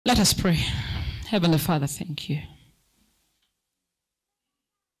Let us pray. Heavenly Father, thank you.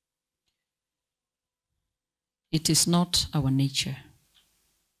 It is not our nature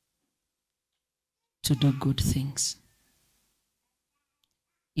to do good things.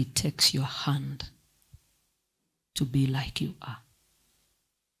 It takes your hand to be like you are.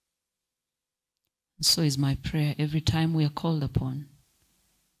 So is my prayer every time we are called upon.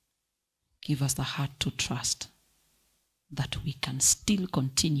 Give us the heart to trust that we can still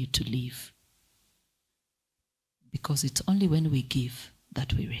continue to live. Because it's only when we give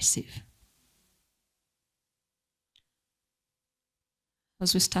that we receive.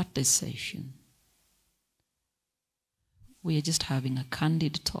 As we start this session, we are just having a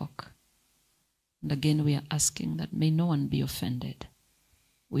candid talk. And again, we are asking that may no one be offended.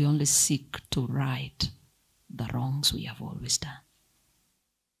 We only seek to right the wrongs we have always done.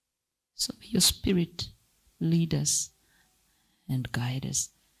 So may your Spirit lead us and guide us,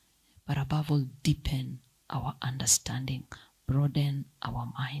 but above all, deepen our understanding, broaden our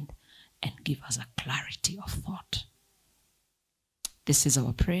mind, and give us a clarity of thought. This is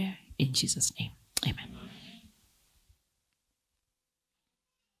our prayer in Jesus' name. Amen.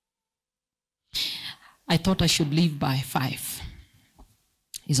 I thought I should leave by 5.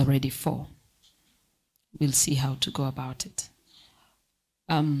 It's already 4. We'll see how to go about it.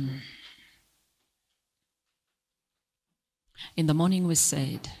 In the morning we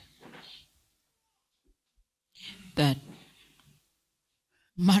said that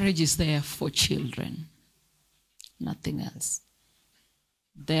marriage is there for children, nothing else.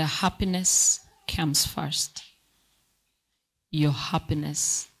 Their happiness comes first. Your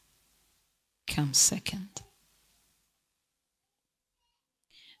happiness comes second.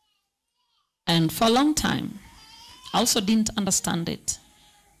 And for a long time, I also didn't understand it.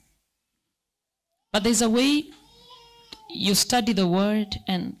 But there's a way you study the word,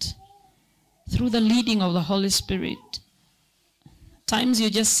 and through the leading of the Holy Spirit, times you're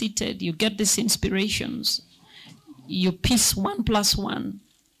just seated, you get these inspirations. You piece 1 + 1.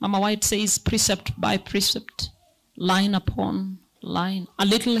 Mama White says precept by precept, line upon line, a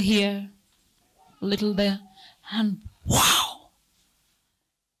little here, a little there, and wow!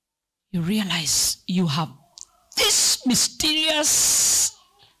 You realize you have this mysterious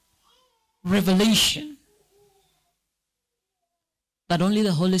revelation that only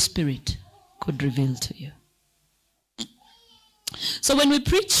the Holy Spirit could reveal to you. So when we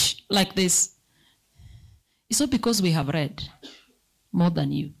preach like this, it's not because we have read more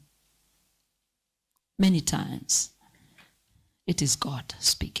than you. Many times, it is God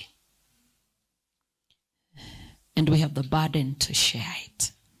speaking. And we have the burden to share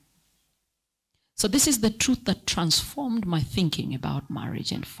it. So this is the truth that transformed my thinking about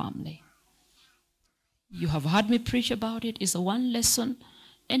marriage and family. You have heard me preach about it. It's a one lesson.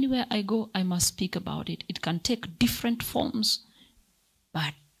 Anywhere I go, I must speak about it. It can take different forms,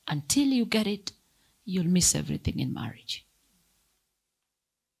 but until you get it, you'll miss everything in marriage.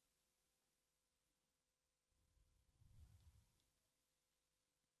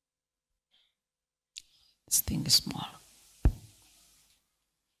 This thing is small.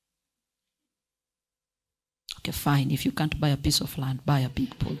 Okay, fine. If you can't buy a piece of land, buy a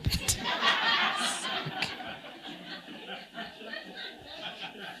big pulpit. Okay.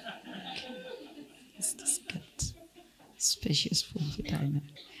 Let's just get spacious pulpit.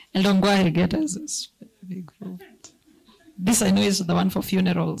 And don't go ahead and get us a big pulpit. This I know is the one for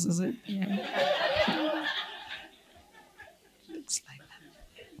funerals, is it? Yeah. Looks like that.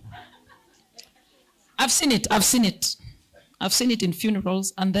 I've seen it. I've seen it in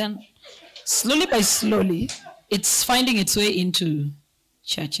funerals, and then slowly by slowly, it's finding its way into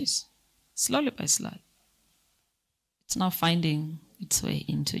churches. Slowly by slowly. It's now finding its way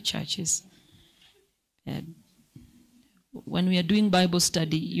into churches. And when we are doing Bible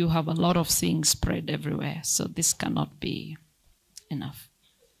study, you have a lot of things spread everywhere. So this cannot be enough.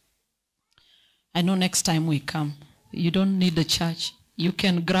 I know next time we come, you don't need the church. You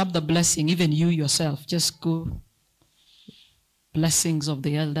can grab the blessing, even you yourself. Just go. Blessings of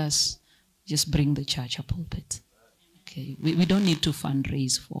the elders. Just bring the church a pulpit. Okay, we don't need to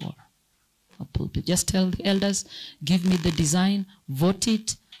fundraise for a pulpit. Just tell the elders, give me the design, vote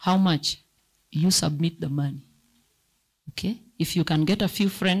it. How much? You submit the money. Okay? If you can get a few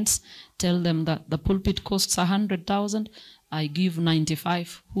friends, tell them that the pulpit costs 100,000. I give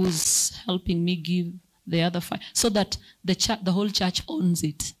 95. Who's helping me give the other 5? So that the whole church owns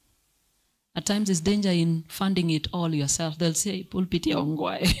it. At times it's danger in funding it all yourself. They'll say, pulpit ya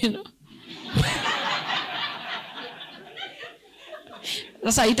ongwae, you know.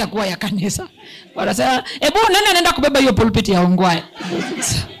 Sasa itakuwa ya kanisa. Wanasema, nani anaenda kubeba hiyo pulpit ya ongwae?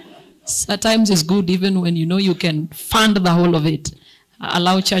 Sometimes it's good even when you know you can fund the whole of it.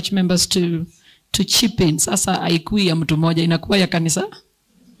 Allow church members to chip in. Sasa haikui ya mtu mmoja, inakuwa ya kanisa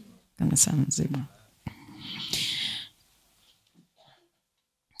nzima.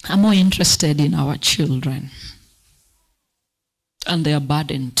 I'm more interested in our children. And they are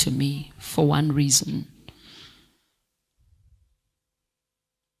burdened to me for one reason.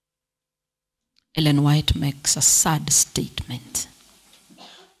 Ellen White makes a sad statement.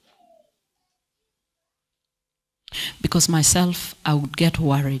 Because myself, I would get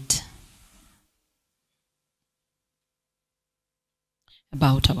worried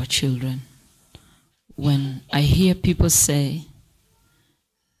about our children when I hear people say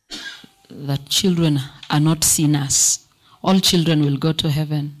that children are not sinners. All children will go to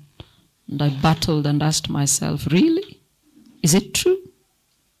heaven. And I battled and asked myself, really? Is it true?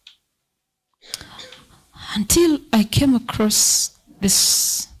 Until I came across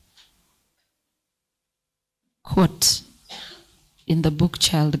this quote in the book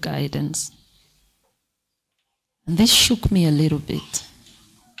Child Guidance. And this shook me a little bit.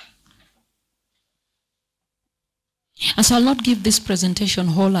 And so I'll not give this presentation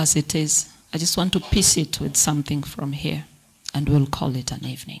whole as it is. I just want to piece it with something from here. And we'll call it an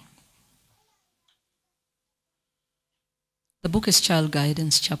evening. The book is Child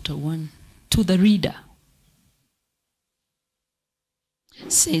Guidance, chapter 1. To the reader.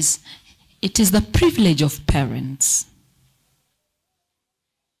 It says, it is the privilege of parents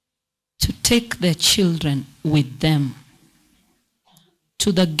to take their children with them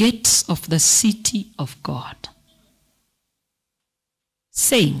to the gates of the city of God,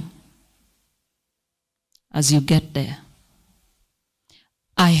 saying, as you get there,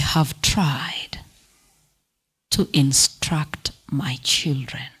 I have tried to instruct my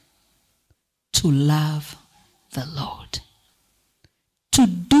children to love the Lord, to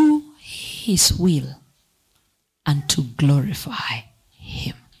do His will, and to glorify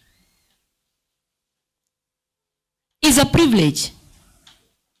Him. It's a privilege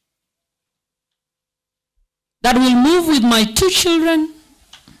that will move with my 2 children.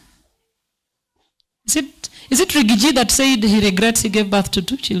 Is it Rigiji that said he regrets he gave birth to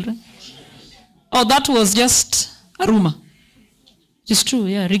 2 children? Oh, that was just a rumor. It's true,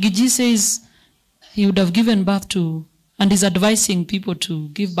 yeah. Rigiji says he would have given birth to, and is advising people to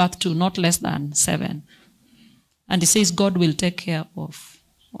give birth to not less than 7. And he says God will take care of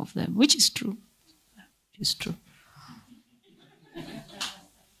them, which is true. It's true.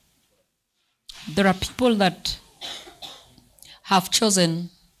 There are people that have chosen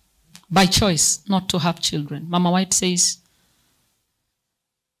by choice not to have children. Mama White says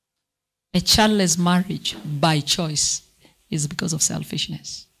a childless marriage by choice is because of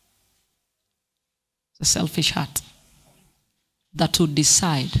selfishness. It's a selfish heart that would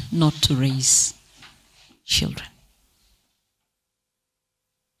decide not to raise children.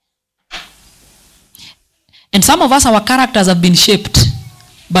 And some of us, our characters have been shaped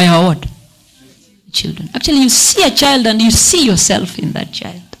by our what? Children. Actually, you see a child and you see yourself in that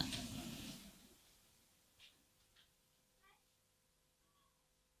child.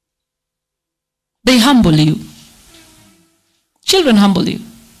 They humble you. Children humble you.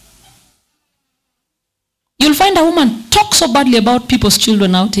 You'll find a woman talk so badly about people's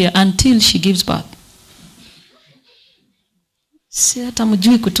children out here until she gives birth. Si hata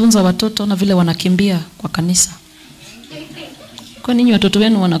mjui kutunza watoto na vile wanakimbia kwa kanisa. Kwa nini watoto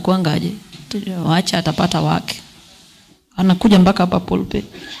wenu wanakuangaje? Waacha atapata wake. Anakuja mpaka hapa pulpit.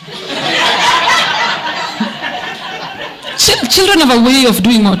 Children have a way of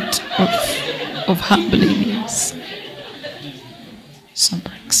doing what? Of humbling, yes. So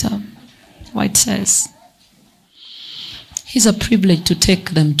White says, it's a privilege to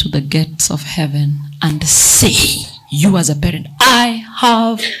take them to the gates of heaven and say, you as a parent, I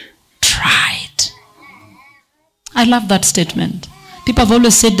have tried. I love that statement. People have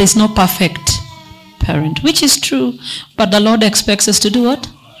always said there's no perfect parent, which is true, but the Lord expects us to do what?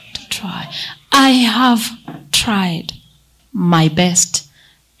 To try. I have tried my best.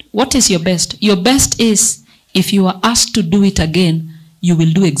 What is your best? Your best is, if you are asked to do it again, you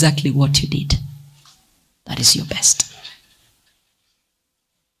will do exactly what you did. That is your best.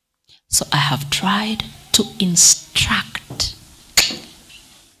 So I have tried to instruct.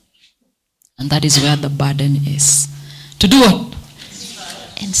 And that is where the burden is. To do what?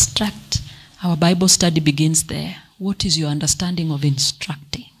 Instruct. Our Bible study begins there. What is your understanding of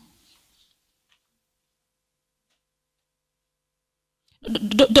instructing?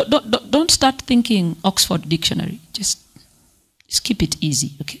 Don't start thinking Oxford Dictionary. Just keep it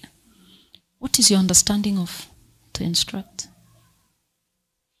easy, okay? What is your understanding of to instruct?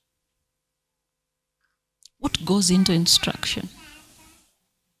 What goes into instruction?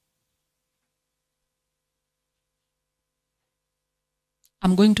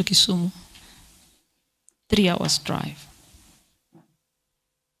 I'm going to Kisumu. 3 hours drive.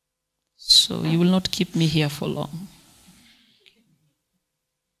 So you will not keep me here for long.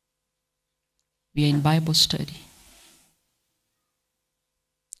 We are in Bible study.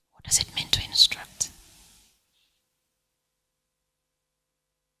 What does it mean to instruct?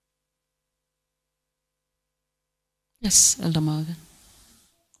 Yes, Elder Marvin.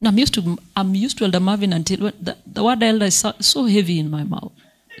 No, I'm used to Elder Marvin until the word elder is so heavy in my mouth.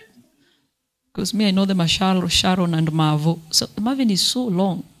 Because me, I know them as Sharon and Marvo. So Marvin is so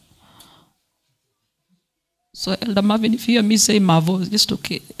long. So Elder Marvin, if you hear me say Marvo, it's just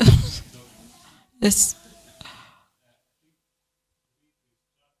okay. Yes.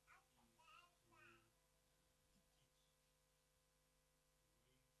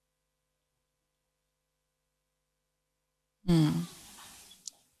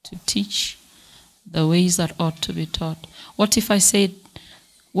 To teach the ways that ought to be taught. What if I said,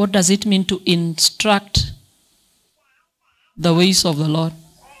 what does it mean to instruct the ways of the Lord?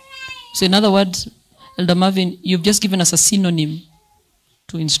 So in other words, Elder Marvin, you've just given us a synonym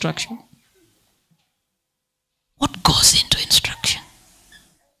to instruction. What goes into instruction?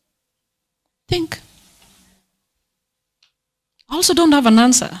 Think. I also don't have an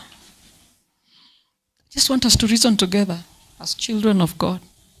answer. I just want us to reason together as children of God.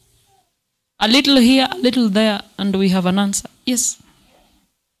 A little here, a little there, and we have an answer. Yes.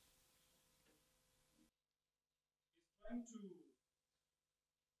 Trying to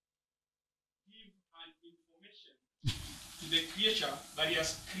give an information to the creature that he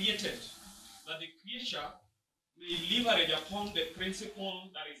has created, that the creature may leverage upon the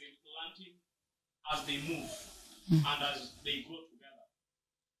principle that is implanting as they move and as they grow together,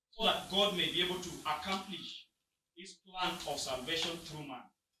 so that God may be able to accomplish his plan of salvation through man.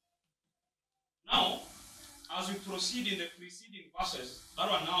 Now, as we proceed in the preceding verses, that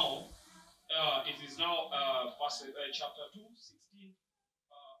are now, it is now chapter 2, 16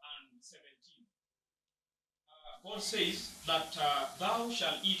 and 17. God says that thou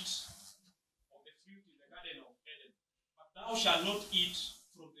shalt eat of the fruit in the garden of Eden, but thou shalt not eat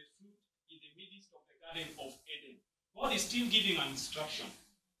from the fruit in the midst of the garden of Eden. God is still giving an instruction,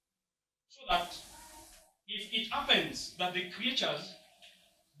 so that if it happens that the creatures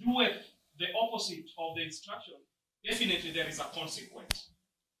do the opposite of the instruction, definitely there is a consequence.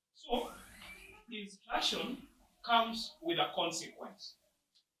 So, the instruction comes with a consequence.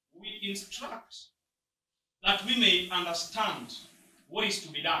 We instruct that we may understand what is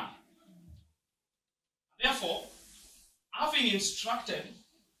to be done. Therefore, having instructed,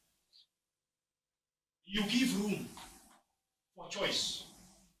 you give room for choice.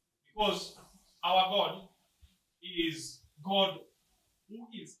 Because our God is God who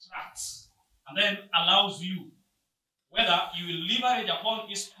instructs and then allows you, whether you will leverage upon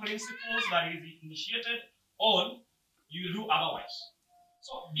his principles that is initiated or you will do otherwise.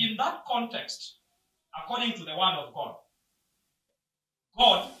 So in that context, according to the word of God,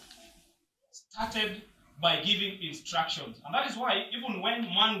 God started by giving instructions. And that is why even when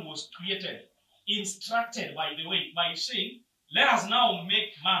man was created, instructed, by the way, by saying, let us now make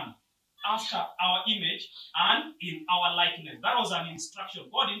man after our image and in our likeness. That was an instruction.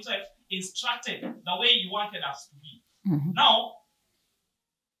 God himself instructed the way he wanted us to be. Now,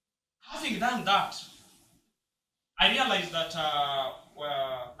 having done that, I realized that I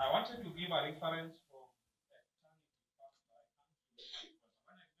wanted to give a reference from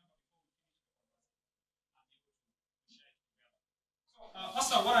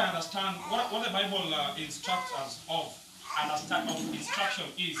Pastor, what I understand, what the Bible instructs us of instruction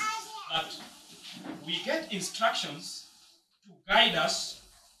is that we get instructions to guide us,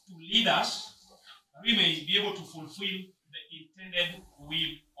 to lead us, that we may be able to fulfill the intended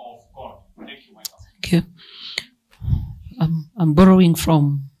will of God. Thank you, my pastor. Thank you. I'm borrowing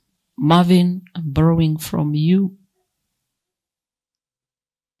from Marvin. I'm borrowing from you.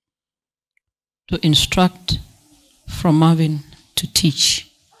 To instruct, from Marvin to teach,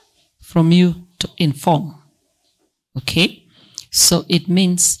 from you to inform. Okay? So it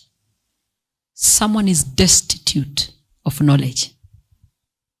means someone is destitute of knowledge.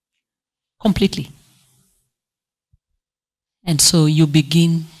 Completely. And so you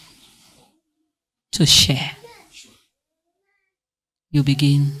begin to share. You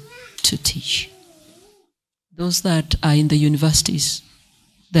begin to teach. Those that are in the universities,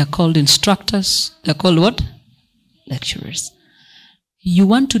 they're called instructors. They're called what? Lecturers. You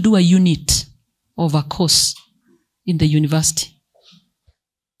want to do a unit of a course in the university.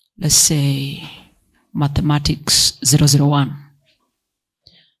 Let's say Mathematics 001.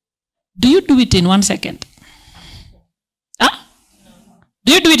 Do you do it in 1 second? Huh?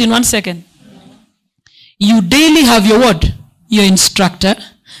 Do you do it in 1 second? You daily have your what? Your instructor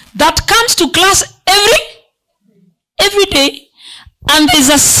that comes to class every day, and there's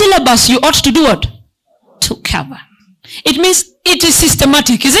a syllabus you ought to do what? To cover. It means it is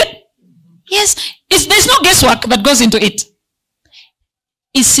systematic, is it? Yes. There's no guesswork that goes into it.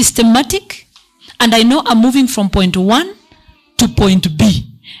 It's systematic, and I know I'm moving from point 1 to point B,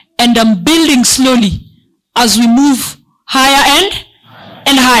 and I'm building slowly as we move higher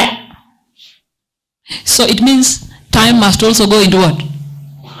and higher. So it means time must also go into what?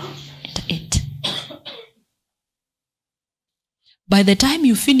 Into it. By the time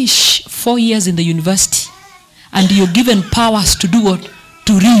you finish 4 years in the university and you're given powers to do what?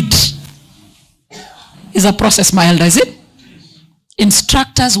 To read. Is a process milder, is it?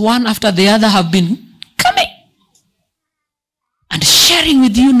 Instructors one after the other have been coming and sharing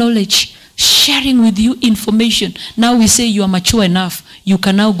with you knowledge, sharing with you information. Now we say you are mature enough. You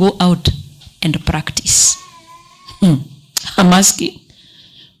can now go out and practice. I'm asking.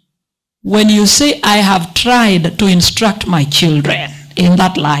 When you say, I have tried to instruct my children in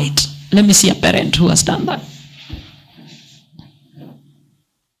that light, let me see a parent who has done that.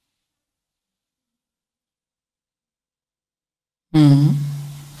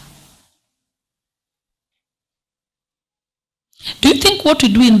 Do you think what we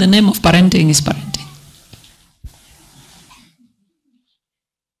do in the name of parenting is parenting?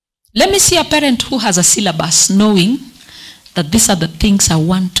 Let me see a parent who has a syllabus knowing that these are the things I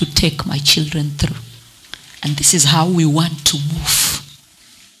want to take my children through. And this is how we want to move.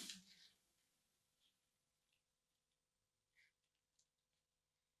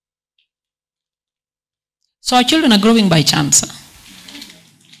 So our children are growing by chance.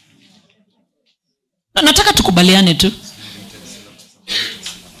 Nataka tukubaliane tu.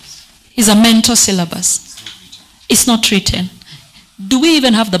 It's a mental syllabus. It's not written. Do we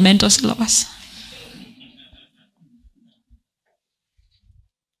even have the mental syllabus?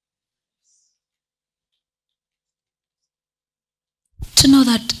 To know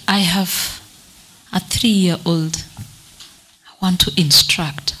that I have a 3-year-old I want to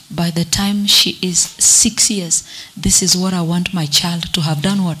instruct. By the time she is 6 years, this is what I want my child to have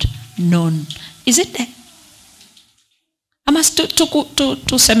done what? Known. Is it there? Ama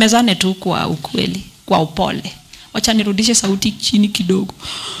tusemezane tu kwa ukweli, kwa upole. Wacha nirudishe sauti chini kidogo.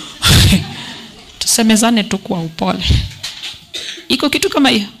 Tusemezane tu kwa upole. Iko kitu kama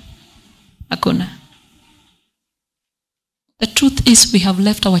hiyo? Hakuna. The truth is we have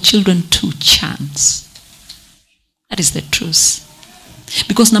left our children to chance. That is the truth.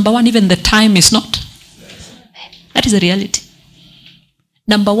 Because number one, even the time is not. That is the reality.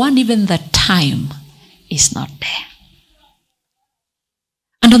 Number one, even the time is not there.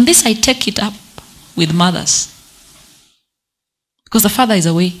 And on this I take it up with mothers. Because the father is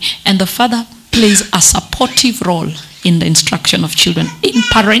away. And the father plays a supportive role in the instruction of children. In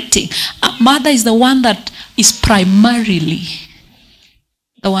parenting. A mother is the one that is primarily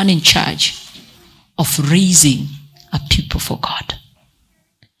the one in charge of raising a people for God.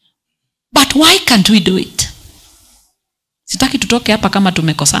 But why can't we do it? Sitaki tutoke hapa kama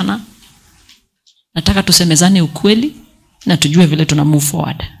tumekosana. Nataka tusemezane ukweli na tujue vile tuna move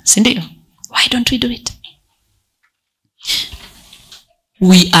forward. Si ndio? Why don't we do it?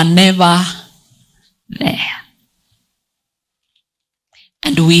 We are never there.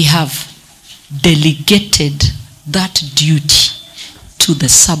 And we have delegated that duty to the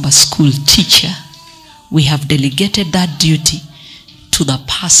Sabbath school teacher. We have delegated that duty to the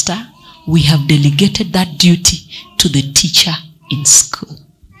pastor. We have delegated that duty to the teacher in school.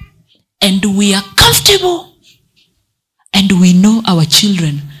 And we are comfortable. And we know our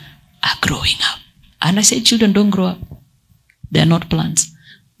children are growing up. And I say children don't grow up. They are not plants.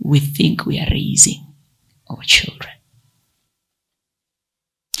 We think we are raising our children.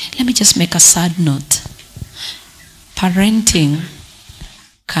 Let me just make a sad note. Parenting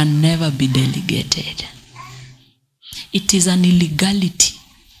can never be delegated. It is an illegality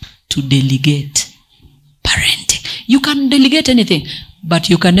to delegate parenting. You can delegate anything, but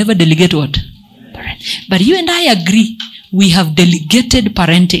you can never delegate what? Parenting. But you and I agree, we have delegated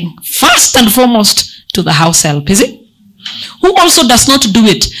parenting first and foremost to the house help, is it? Who also does not do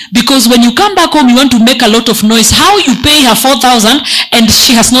it. Because when you come back home, you want to make a lot of noise. How you pay her 4,000 and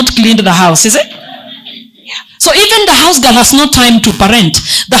she has not cleaned the house, is it? Yeah. So even the house girl has no time to parent.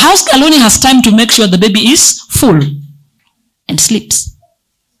 The house girl only has time to make sure the baby is full and sleeps.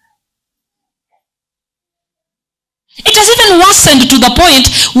 It has even worsened to the point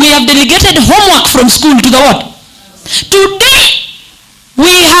we have delegated homework from school to the what? Today,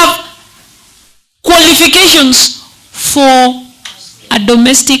 we have qualifications for a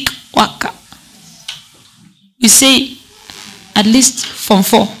domestic worker. You say, at least Form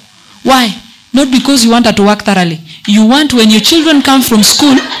 4. Why? Not because you want her to work thoroughly. You want when your children come from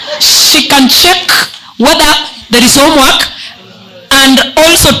school, she can check whether there is homework and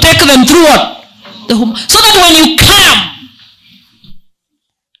also take them through what? The home. So that when you come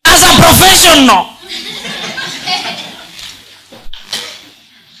as a professional,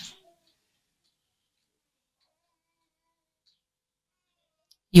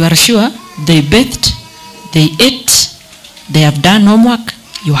 you are sure they bathed, they ate, they have done homework,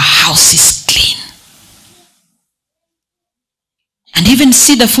 your house is clean. And even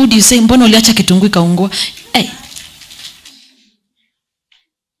see the food, you say, mbono uliacha kitunguu ikaungua. Hey.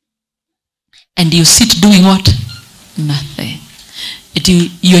 And you sit doing what? Nothing.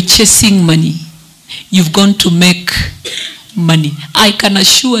 You're chasing money. You've gone to make money. I can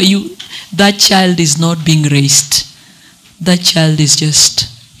assure you that child is not being raised. That child is just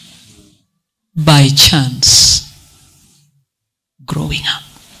by chance growing up.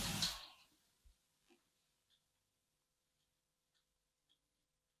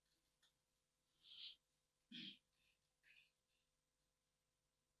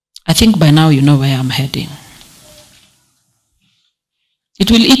 I think by now you know where I'm heading. It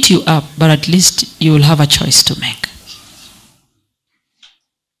will eat you up, but at least you will have a choice to make.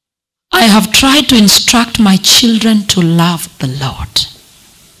 I have tried to instruct my children to love the Lord,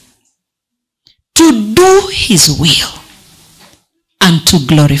 to do his will, and to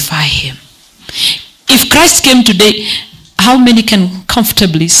glorify him. If Christ came today, how many can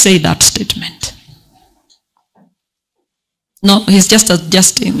comfortably say that statement? No, he's just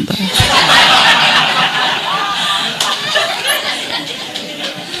adjusting the...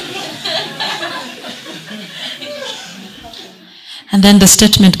 And then the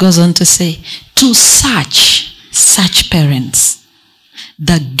statement goes on to say, to such parents,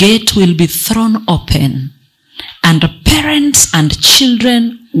 the gate will be thrown open, and parents and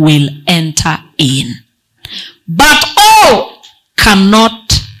children will enter in. But all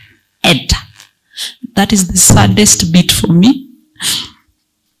cannot enter. That is the saddest bit for me.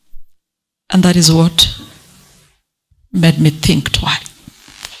 And that is what made me think twice.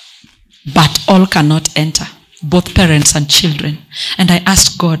 But all cannot enter. Both parents and children. And I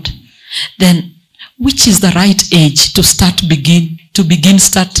asked God, then which is the right age to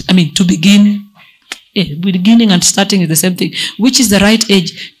beginning and starting is the same thing. Which is the right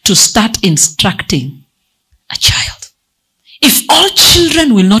age to start instructing a child? If all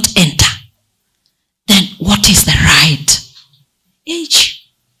children will not enter, then what is the right age?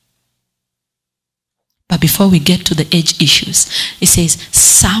 But before we get to the age issues, it says,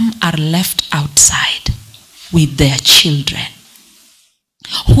 some are left outside with their children,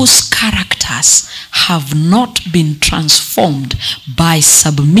 whose characters have not been transformed by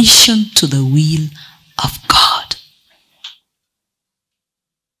submission to the will of God.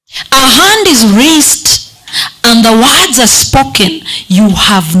 A hand is raised and the words are spoken. You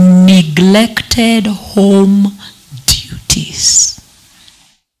have neglected home duties.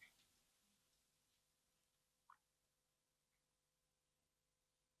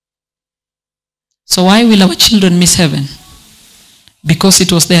 So why will our children miss heaven? Because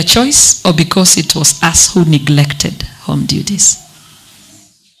it was their choice, or because it was us who neglected home duties?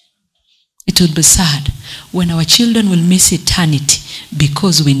 It would be sad when our children will miss eternity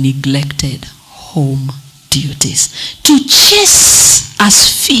because we neglected home duties. To chase a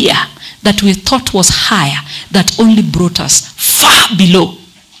sphere that we thought was higher, that only brought us far below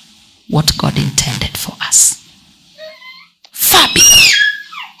what God intended for us. Far below.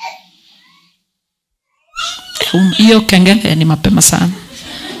 Hiyo kengele ni mapema sana.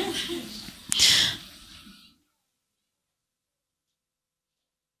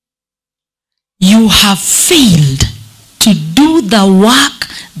 You have failed to do the work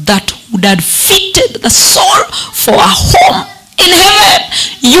that would have fitted the soul for a home in heaven.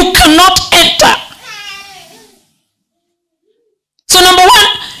 You cannot enter. So number one,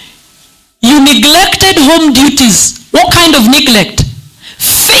 you neglected home duties. What kind of neglect?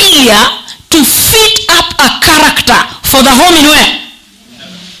 Failure to fit up a character for the home in where?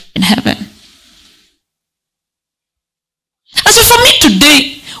 In heaven. And so for me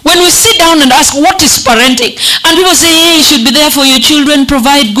today, when we sit down and ask what is parenting, and people say, hey, you should be there for your children,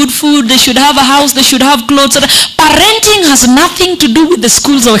 provide good food, they should have a house, they should have clothes. Parenting has nothing to do with the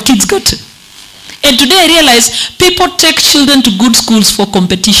schools our kids go to. And today I realize people take children to good schools for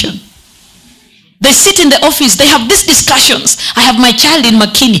competition. They sit in the office. They have these discussions. I have my child in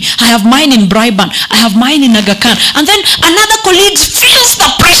Makini. I have mine in Braiban. I have mine in Aga Khan. And then another colleague feels the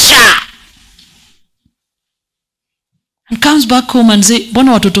pressure and comes back home and say,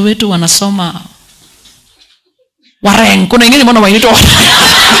 "Mbona watoto wetu wanasoma Wareng? Kuna wengine mbona waitwa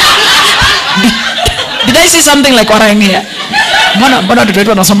Did I say something like Wareng here? Mbona watoto wetu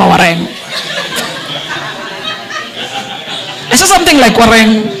wanasoma Wareng?" I said something like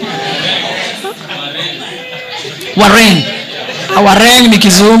Wareng. Wareng. Wareng ni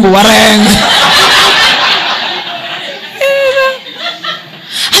kizungu, Wareng.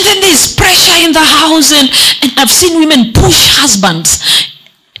 And then there's pressure in the house, and I've seen women push husbands.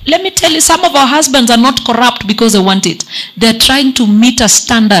 Let me tell you, some of our husbands are not corrupt because they want it. They're trying to meet a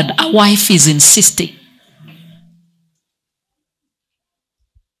standard a wife is insisting.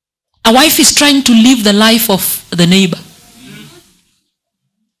 A wife is trying to live the life of the neighbor.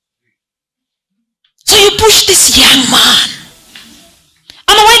 So you push this young man.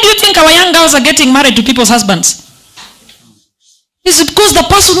 And why do you think our young girls are getting married to people's husbands? Is it because the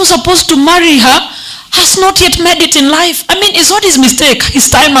person who's supposed to marry her has not yet made it in life? I mean, it's not his mistake. His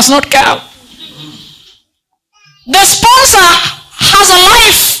time has not come. The sponsor has a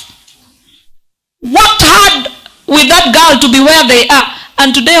life. Worked hard with that girl to be where they are.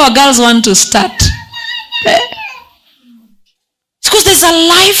 And today our girls want to start. It's because there's a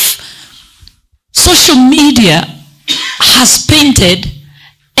life social media has painted,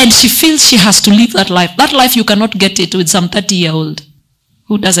 and she feels she has to live that life. That life you cannot get it with some 30-year-old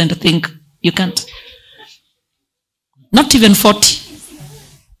who doesn't think you can't. Not even 40.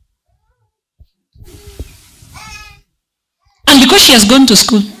 And because she has gone to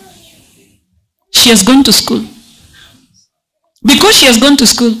school. She has gone to school. Because she has gone to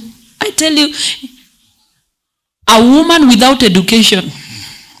school. I tell you, a woman without education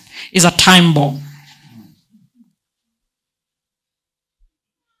is a time bomb.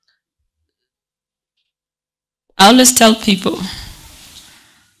 I always tell people,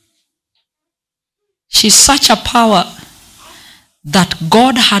 she's such a power that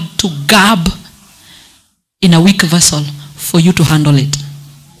God had to garb in a weak vessel for you to handle it.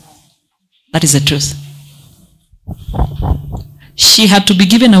 That is the truth. She had to be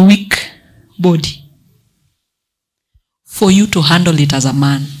given a weak body for you to handle it as a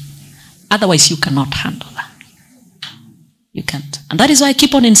man. Otherwise, you cannot handle that. You can't. And that is why I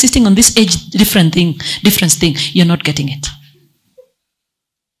keep on insisting on this age difference thing. You're not getting it.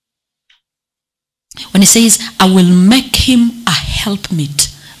 When he says, I will make him a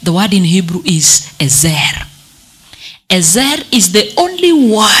helpmeet, the word in Hebrew is ezer. Ezer is the only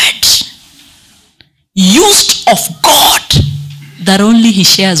word used of God that only he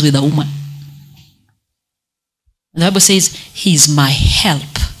shares with a woman. The Bible says, he is my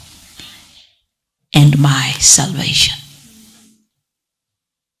help and my salvation.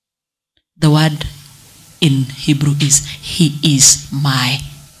 The word in Hebrew is, he is my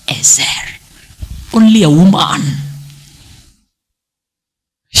ezer. Only a woman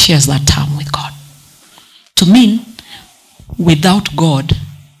shares that term with God. To mean, without God,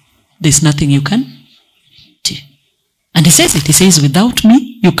 there's nothing you can do. And he says it. He says, without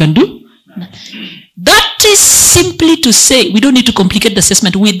me, you can do nothing. That is simply to say, we don't need to complicate the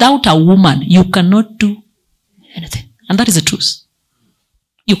assessment. Without a woman, you cannot do anything. And that is the truth.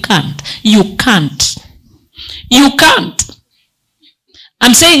 You can't. You can't. You can't.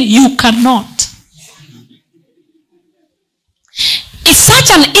 I'm saying you cannot. It's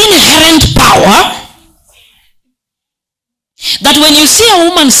such an inherent power that when you see a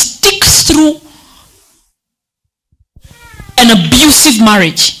woman stick through an abusive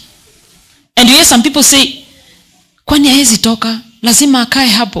marriage, and you hear some people say, kwani haezi toka, lazima akae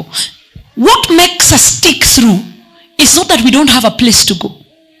hapo. What makes us stick through is not that we don't have a place to go.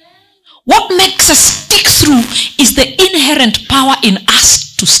 What makes us stick through is the inherent power in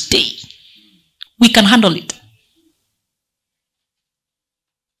us to stay. We can handle it.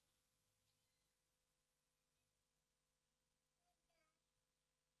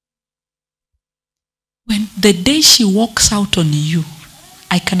 When the day she walks out on you,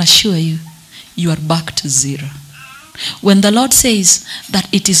 I can assure you, you are back to zero. When the Lord says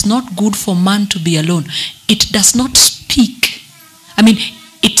that it is not good for man to be alone, it does not speak.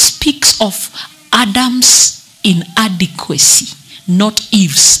 It speaks of Adam's inadequacy, not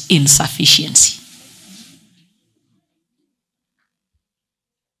Eve's insufficiency.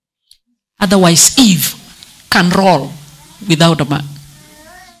 Otherwise, Eve can roll without a man.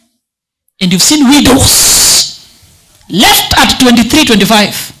 And you've seen widows left at 23,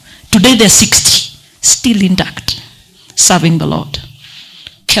 25. Today they're 60, still intact, serving the Lord.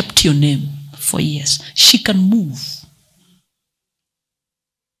 Kept your name for years. She can move.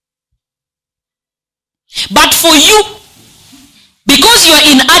 But for you, because you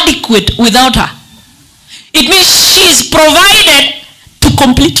are inadequate without her, it means she is provided to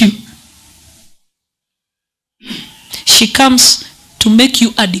complete you. She comes to make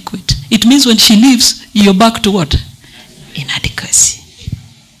you adequate. It means when she leaves, you're back to what? Inadequacy.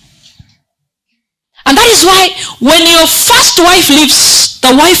 And that is why when your first wife leaves,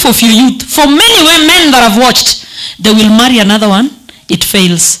 the wife of your youth, for many men that have watched, they will marry another one, it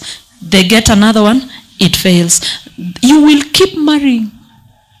fails. They get another one, it fails. You will keep marrying.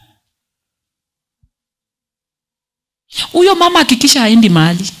 Huyo mama hakikisha haendi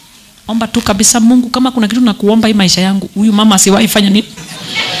mahali. Omba tu kabisa, Mungu kama kuna kitu nakuomba hii maisha yangu, huyu mama asiwahi fanya nini?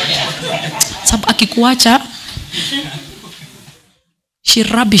 Sababu akikuacha, she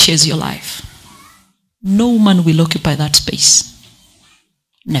rubbishes your life. No woman will occupy that space.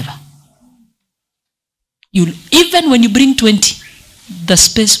 Never. Even when you bring 20, the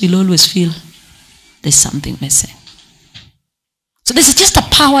space will always feel there's something missing. So there's just a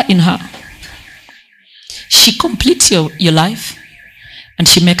power in her. She completes your life and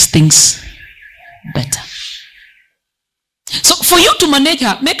she makes things better. So for you to manage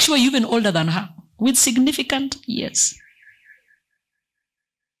her, make sure you're even older than her with significant years.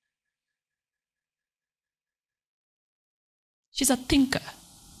 She's a thinker.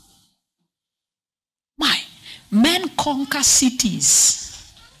 Men conquer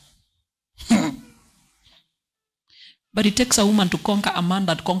cities. But it takes a woman to conquer a man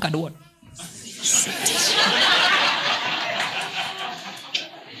that conquered what? Cities.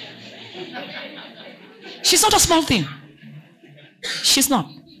 She's not a small thing. She's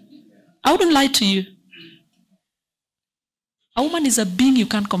not. I wouldn't lie to you. A woman is a being you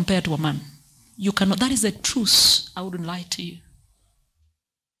can't compare to a man. You cannot. That is the truth. I wouldn't lie to you.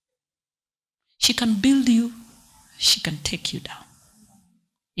 She can build you. She can take you down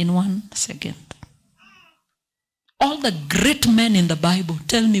in 1 second. All the great men in the Bible,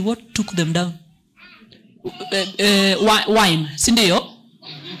 tell me what took them down. Wine, sindio?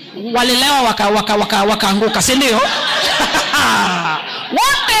 Walilewa wakaanguka, sindio?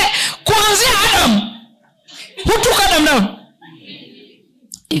 Wote kuanzia Adam. Who took Adam down?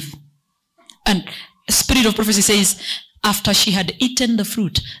 Eve. And Spirit of Prophecy says, after she had eaten the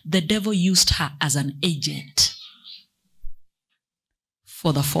fruit, the devil used her as an agent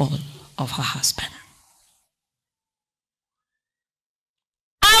for the fall of her husband.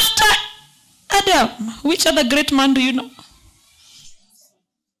 After Adam, which other great man do you know?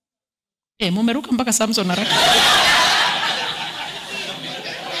 Mumeruka mpaka Samson haraka.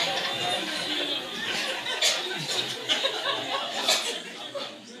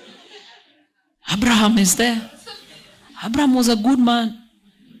 Abraham is there. Abraham was a good man.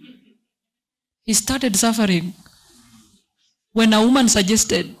 He started suffering when a woman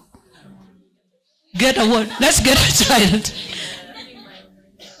suggested, get a word, let's get a child.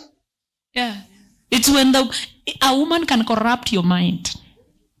 Yeah. It's when a woman can corrupt your mind.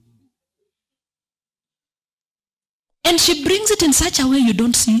 And she brings it in such a way you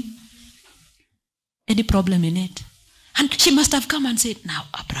don't see any problem in it. And she must have come and said, now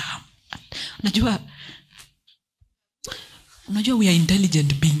Abraham, Unajua we are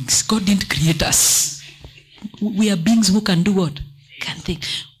intelligent beings. God didn't create us. We are beings who can do what? Can think.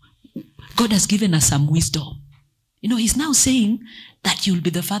 God has given us some wisdom. He's now saying that you will be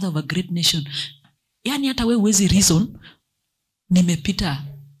the father of a great nation. Yani hata wewe huwezi reason, nimepita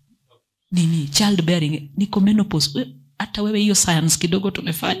nini childbearing, niko menopause. Hata wewe hiyo science kidogo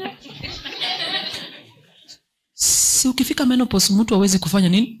tumefanya. Si ukifika menopause mtu hawezi kufanya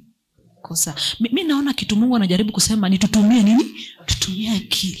nini? Kosa. Mimi naona kitu Mungu anajaribu kusema ni tutumie nini? Tutumie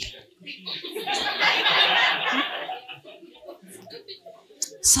akili.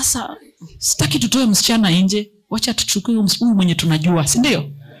 Sasa sitaki tutoe msichana nje, wacha tuchukue huyu mwenye tunajua, si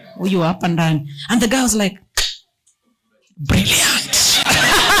ndio? Huyu hapa ndani. And the guy was like, brilliant.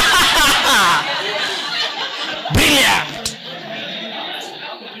 Brilliant.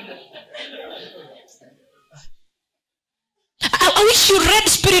 I wish you read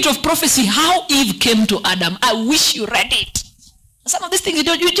Spirit of Prophecy, how Eve came to Adam. I wish you read it. Some of these things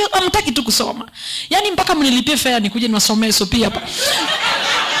you just amtaki tu kusoma. Yani mpaka mnilipie fare nikuje niwasomee so pia hapa.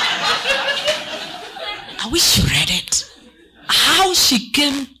 I wish you read it. How she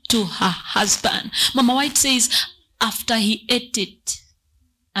came to her husband. Mama White says, after he ate it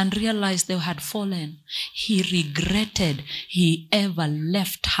and realized they had fallen, he regretted he ever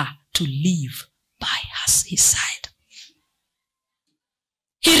left her to live by his side.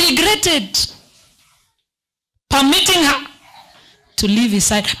 He regretted permitting her to leave his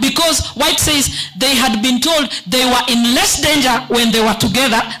side. Because White says they had been told they were in less danger when they were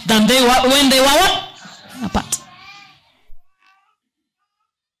together than they were when they were what? Apart.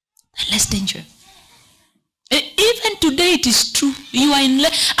 Less danger. Even today it is true. You are in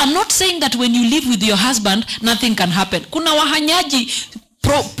I'm not saying that when you live with your husband nothing can happen. Kuna wahanyaji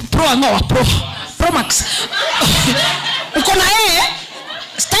pro max. Uko na yeye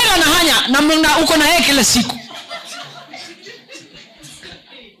style anahanya na uko na yeye kila siku.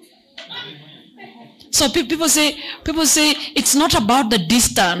 So people say it's not about the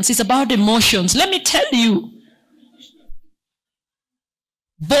distance, it's about emotions. Let me tell you,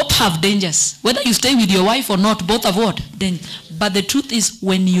 both have dangers. Whether you stay with your wife or not, both have what? Danger. But the truth is,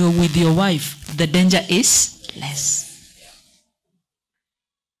 when you're with your wife, the danger is less.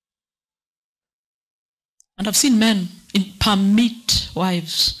 And I've seen men permit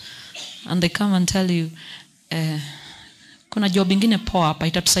wives, and they come and tell you, kuna job ingine poa hapa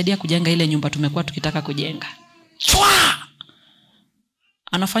itatusaidia kujenga ile nyumba tumekuwa tukitaka kujenga. Chwa!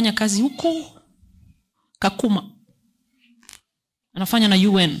 Anafanya kazi huko Kakuma. Anafanya na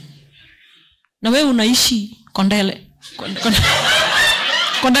UN. Na wewe unaishi Kondele.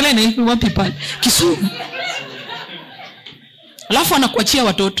 Kondele ni wapi pale? Kisumu. Alafu anakuachia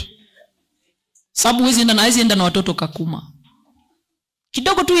watoto. Sababu hizi enda na watoto Kakuma.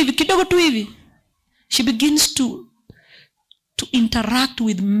 Kidogo tu hivi. She begins to interact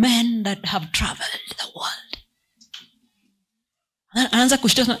with men that have traveled the world. Anaanza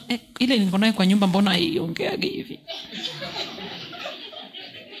kushtua ile niko nayo kwa nyumba mbona haiongeagi hivi.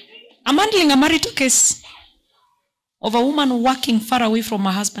 I'm handling a marital case of a woman working far away from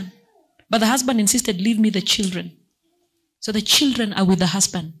her husband. But the husband insisted, leave me the children. So the children are with the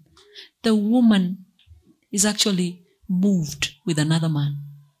husband. The woman is actually moved with another man.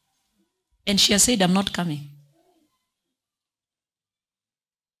 And she has said, I'm not coming.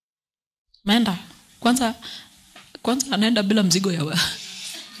 Maenda. Kwanza anaenda bila mzigo ya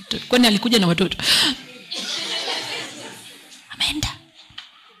kwani alikuja na watoto. Ameenda.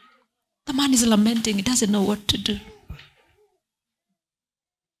 The man is lamenting. He doesn't know what to do.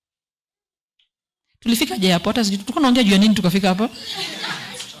 Tulifika je hapo? Hata tulikuwa tunaongea juu ya nini tukafika hapo?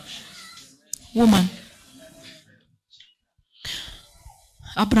 Woman.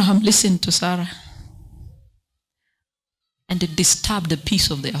 Abraham listened to Sarah. And it disturbed the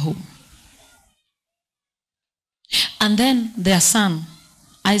peace of their home. And then their son,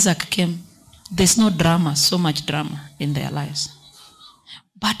 Isaac, came. There's no drama, so much drama in their lives.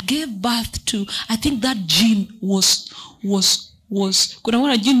 But gave birth to, I think that gene was kuna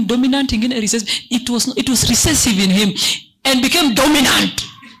one gene dominant in recessive. It was recessive in him and became dominant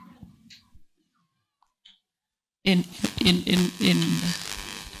in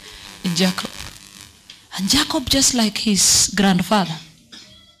Jacob. And Jacob, just like his grandfather,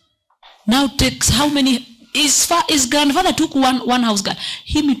 now takes how many? His grandfather took one house girl.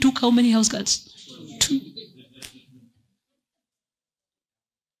 He took how many house girls? 2.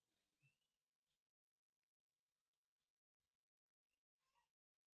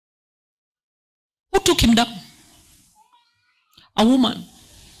 Who took him down? A woman.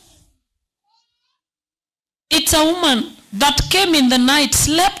 It's a woman that came in the night,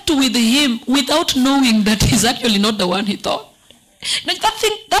 slept with him without knowing that he's actually not the one he thought. Now, that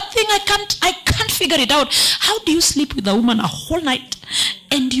thing I can't figure it out. How do you sleep with a woman a whole night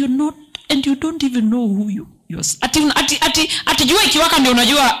and you don't even know who you're? Ati jua ikiwaka ndio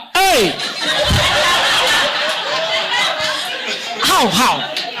unajua. Hey! How?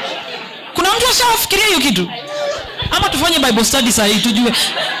 Kuna mtu ashafikiria hiyo kitu? Ama tufanye Bible study sasa tujue.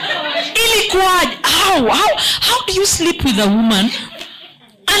 Ilikuwaje? How do you sleep with a woman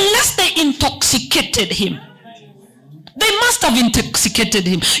unless they intoxicated him? They must have intoxicated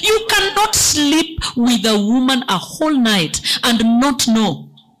him. You cannot sleep with a woman a whole night and not know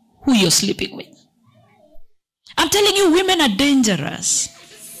who you're sleeping with. I'm telling you, women are dangerous.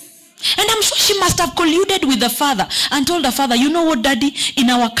 And I'm sure she must have colluded with the father and told the father, you know what, daddy, in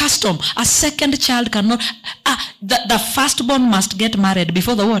our custom, a second child cannot, the firstborn must get married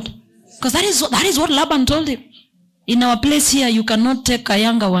before the what? Because that is what Laban told him. In our place here, you cannot take a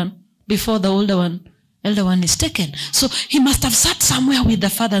younger one before the older one is taken. So he must have sat somewhere with the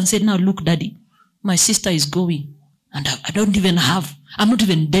father and said, now look, daddy, my sister is going and I'm not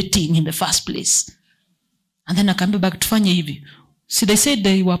even dating in the first place. And then I come back to fanya hivi. See, they said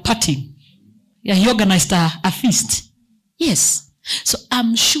they were partying. Yeah, he organized a feast. Yes. So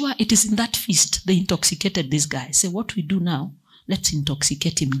I'm sure it is in that feast they intoxicated this guy. Say, what we do now, let's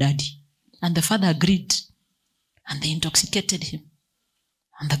intoxicate him, daddy. And the father agreed. And they intoxicated him.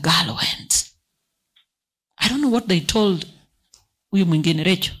 And the girl went. I don't know what they told huyu mwingine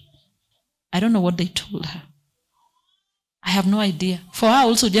Rachel. I don't know what they told her. I have no idea. For her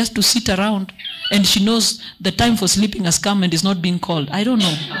also just to sit around and she knows the time for sleeping has come and is not being called. I don't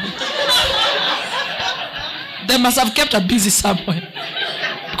know. They must have kept her busy somewhere.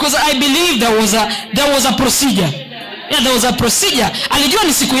 Because I believe there was a procedure. Yeah, there was a procedure. Alijua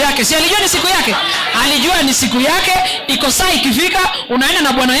ni siku yake. Si alijua ni siku yake? Alijua ni siku yake. Iko saa ikifika unaenda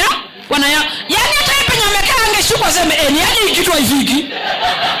na bwana ya. Yaani hata yeye penye amekaa angeshuka aseme ni yaani kitu haifiki.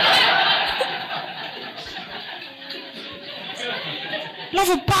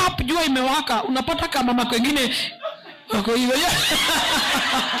 Love pap jua imewaka. Unapata kama mama wengine wako hivyo.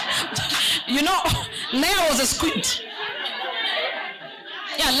 You know, Leah was a squint.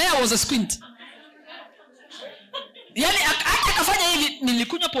 Yeah, Leah was a squint. Yaani hata kafanya hivi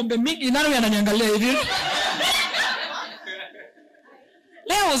nilikunywa pombe mingi nani ananiangalia hivi.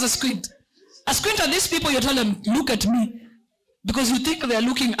 Leah was a squint. A squint are these people you tell them look at me because you think they are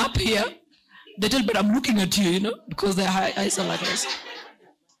looking up here. They tell but I'm looking at you, you know, because their eyes are like this.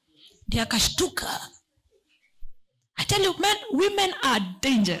 They akashtuka. I tell you, men, women are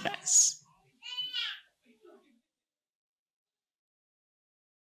dangerous.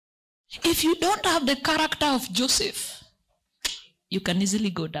 If you don't have the character of Joseph, you can easily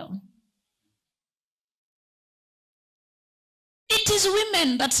go down. It is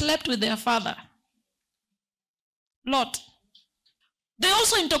women that slept with their father. Lot. They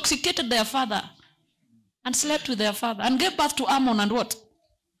also intoxicated their father and slept with their father and gave birth to Ammon and what?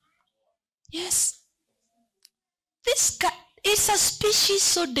 Yes. This is a species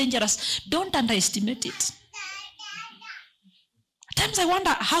so dangerous. Don't underestimate it. At times I wonder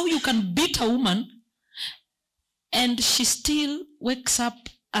how you can beat a woman and she still wakes up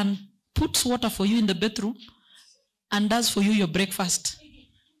and puts water for you in the bathroom and does for you your breakfast.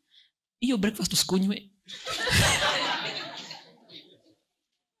 Your breakfast is kunywe.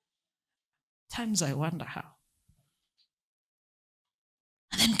 Times I wonder how.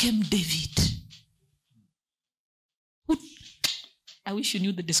 And then came David. I wish you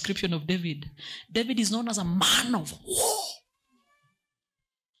knew the description of David. David is known as a man of war.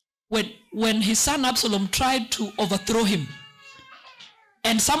 When his son Absalom tried to overthrow him,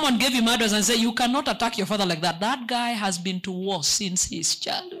 and someone gave him advice and said, you cannot attack your father like that. That guy has been to war since his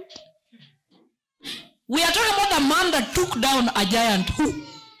childhood. We are talking about a man that took down a giant. Who?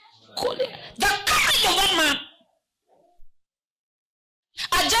 Goliath. The courage of that man.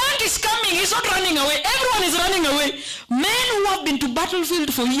 A giant is coming. He's not running away. Everyone is running away. Men who have been to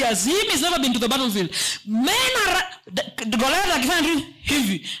battlefield for years. Him has never been to the battlefield. Men are... The Goliath akifanya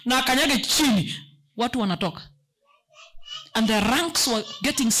hivi. Na akanyage chini. Watu wanatoka. And the ranks were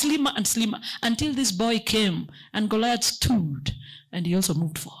getting slimmer and slimmer. Until this boy came. And Goliath stood. And he also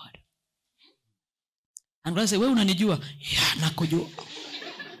moved forward. And Goliath said, wewe unanijua? Yeah, nakujua.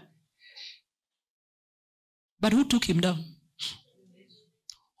 But who took him down?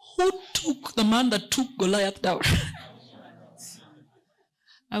 Who took the man that took Goliath down?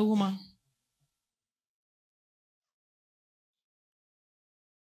 A woman.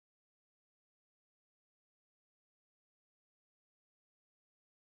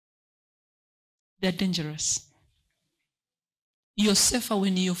 They're dangerous. You're safer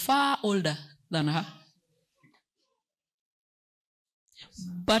when you're far older than her.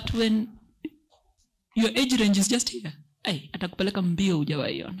 But when your age range is just here, atakupeleka mbio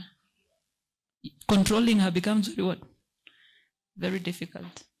hujawaiona. Controlling her becomes very what? Very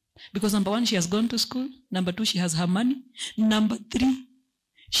difficult. Because number one, she has gone to school. Number two, she has her money. Number three,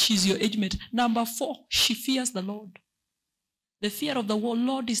 she's your age mate. Number four, she fears the Lord. The fear of the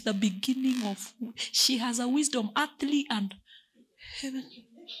Lord is the beginning of... She has a wisdom, earthly and heaven.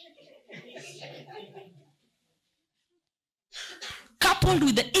 Coupled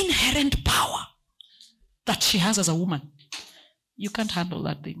with the inherent power that she has as a woman. You can't handle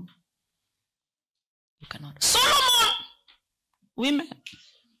that thing. You cannot. Solomon! Women.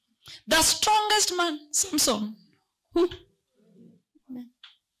 The strongest man, Samson. Who?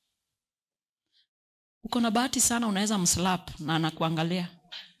 Uko na bahati sana unaweza mslap na anakuangalia.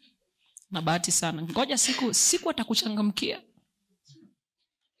 Na bahati sana. Ngoja siku atakuchangamkia.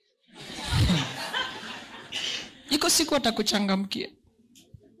 Iko siku atakuchangamkia.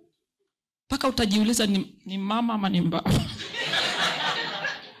 Paka utajiuliza ni mama ama ni baba.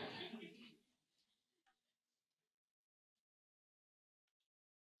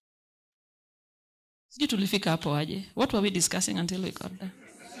 Sisi tulifika hapo aje? What were we discussing until we got there?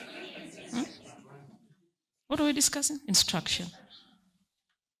 What were we discussing? Instruction.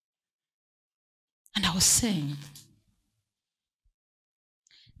 And I was saying,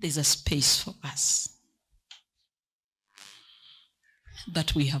 there's a space for us.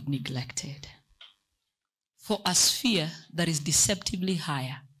 that we have neglected. For a sphere that is deceptively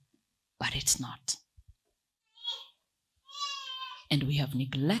higher, but it's not. And we have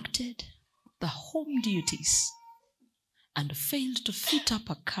neglected the home duties and failed to fit up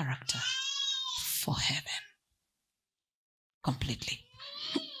a character for heaven completely.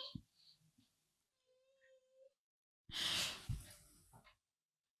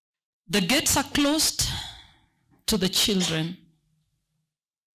 The gates are closed to the children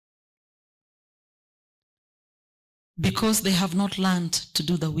because they have not learned to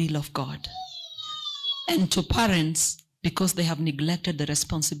do the will of God. And to parents because they have neglected the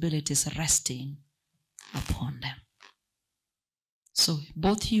responsibilities resting upon them. So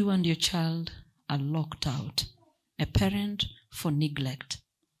both you and your child are locked out. A parent for neglect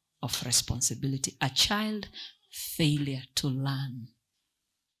of responsibility. A child failure to learn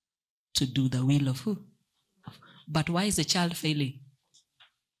to do the will of who? But why is the child failing?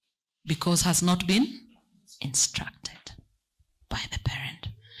 Because has not been instructed by the parent.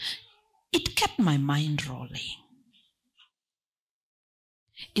 It kept my mind rolling.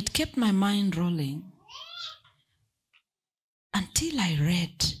 It kept my mind rolling until I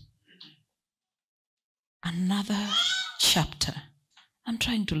read another chapter. I'm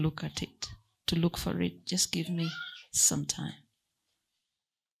trying to look at it, to look for it. Just give me some time.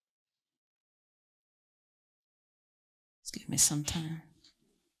 Just give me some time.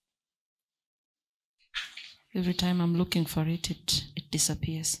 Every time I'm looking for it, it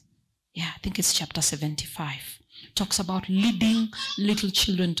disappears. Yeah, I think it's chapter 75. Talks about leading little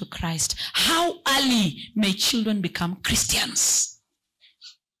children to Christ. How early may children become Christians?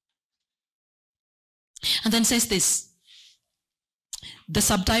 And then says this. The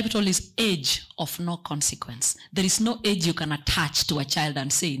subtitle is Age of No Consequence. There is no age you can attach to a child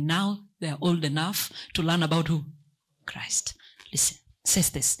and say, now they are old enough to learn about who? Christ. Listen, says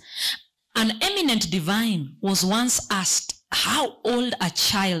this. An eminent divine was once asked how old a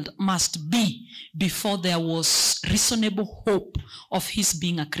child must be before there was reasonable hope of his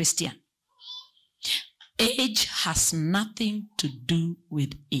being a Christian. Age has nothing to do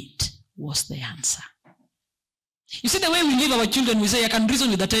with it, was the answer. You see the way we leave our children, we say, I can reason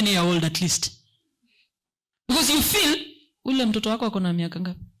with a 10-year-old at least. Because you feel, ule mtoto wako akona miaka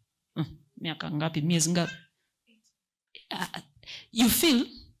ngapi? Miaka ngapi? Miezi ngapi? You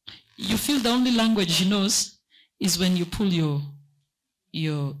feel the only language she knows is when you pull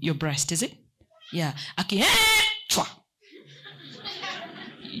your breast, is it? Yeah.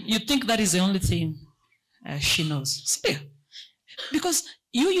 You think that is the only thing she knows. Still. Because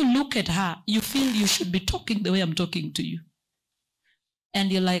you look at her, you feel you should be talking the way I'm talking to you.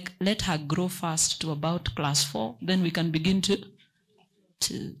 And you're like, let her grow fast to about class 4, then we can begin to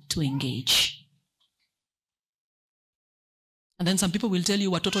engage. And then some people will tell you,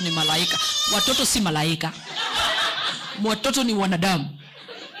 watoto ni malaika. Watoto si malaika. Watoto ni wanadamu.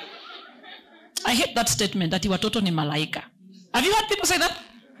 I hate that statement, that watoto ni malaika. Have you heard people say that?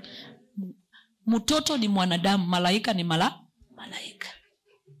 Mtoto ni mwanadamu, malaika ni malaika.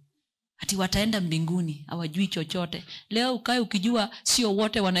 Ati wataenda mbinguni, hawajui chochote. Leo ukae ukijua sio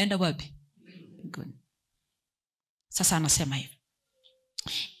wote wanaenda wapi? Mbinguni. Sasa anasema hivi.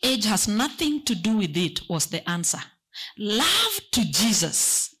 Age has nothing to do with it, was the answer. Love to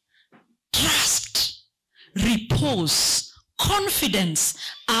Jesus, trust, repose, confidence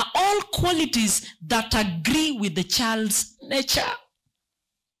are all qualities that agree with the child's nature.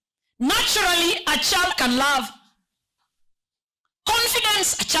 Naturally, a child can love.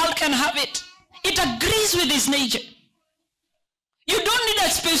 Confidence, a child can have it. It agrees with his nature. You don't need a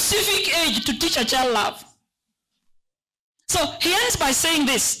specific age to teach a child love. So he ends by saying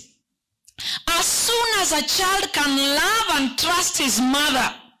this. As soon as a child can love and trust his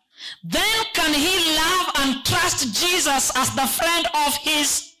mother, then can he love and trust Jesus as the friend of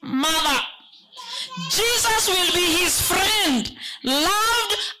his mother. Jesus will be his friend,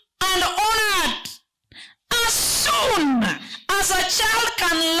 loved and honored. As soon as a child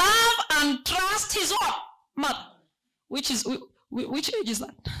can love and trust his what? Mother. Which age is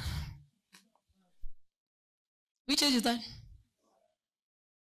that? Which age is that?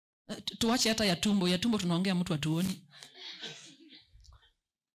 Tuache hata ya tumbo tunaongea mtu atuoni.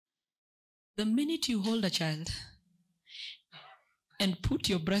 The minute you hold a child and put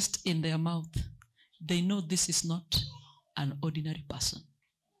your breast in their mouth, they know this is not an ordinary person.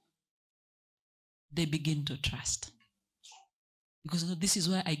 They begin to trust. Because this is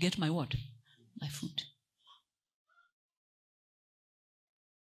where I get my what? My food.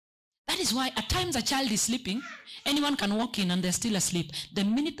 That is why at times a child is sleeping, anyone can walk in and they're still asleep. The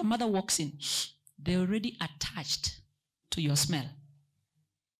minute the mother walks in, they're already attached to your smell.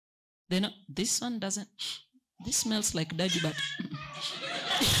 Then this one doesn't. This smells like daddy, but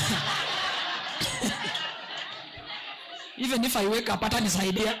even if I wake up, pattern is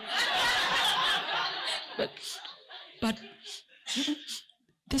idea. But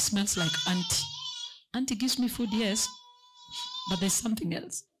this smells like auntie. Auntie gives me food, yes, but there's something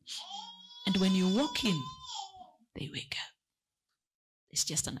else. And when you walk in, they wake up. It's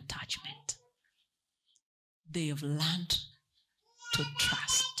just an attachment. They have learned to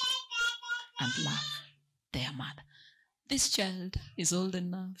trust and love their mother. This child is old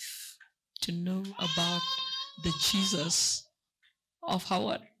enough to know about the Jesus of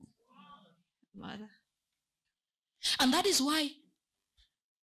our mother. And that is why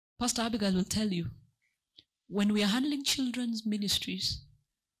Pastor Abigail will tell you, when we are handling children's ministries,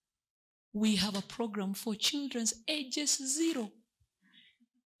 we have a program for children's ages 0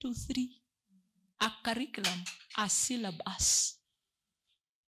 to 3. A curriculum, a syllabus.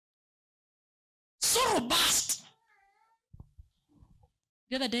 So robust.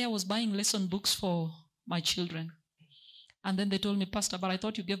 The other day I was buying lesson books for my children. And then they told me, Pastor, but I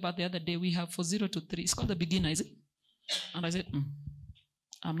thought you gave birth the other day. We have for 0 to 3. It's called the beginner, is it? And I said,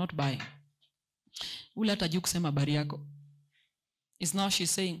 I'm not buying. Ule hataji kusema habari yako. It's now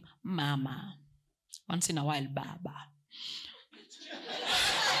she's saying, Mama. Once in a while, Baba.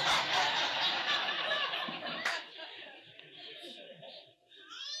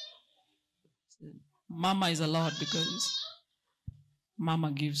 Mama is allowed because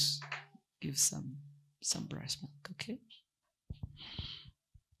Mama gives some breast milk, okay?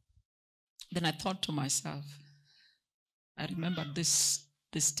 Then I thought to myself, I remembered this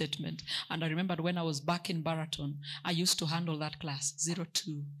statement, and I remembered when I was back in Baraton, I used to handle that class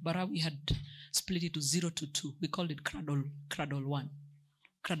 0-2. Bara we had split it to 0-2. We called it cradle 1,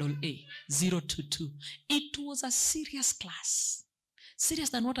 cradle A, 0-2. It was a serious class, serious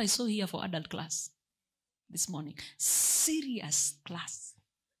than what I saw here for adult class this morning. Serious class.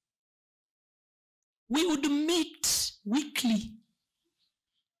 We would meet weekly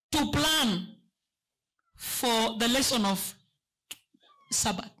to plan for the lesson of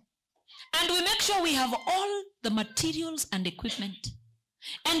Sabbath. And we make sure we have all the materials and equipment.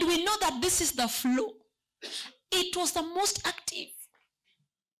 And we know that this is the flow. It was the most active.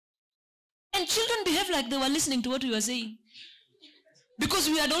 And children behaved like they were listening to what we were saying. Because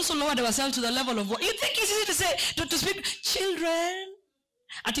we had also lowered ourselves to the level of what you think it's easy to say, to speak, children.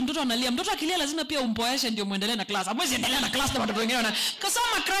 Ati mtoto analia, mtoto akilia lazima pia umpoeshe ndio muendelee na class. Hamwezi endelea na class na watoto wengine because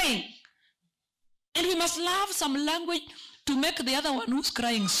some are crying. And we must have some language to make the other one who's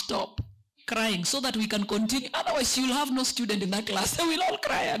crying stop crying so that we can continue. Otherwise, you'll have no student in that class. They will all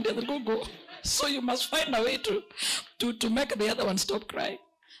cry and they'll go. So you must find a way to make the other one stop crying.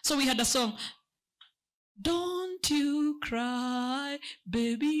 So we had a song. Don't you cry,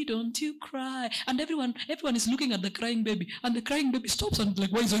 baby, don't you cry. And everyone is looking at the crying baby. And the crying baby stops and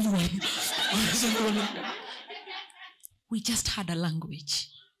like, why is everyone? We just had a language.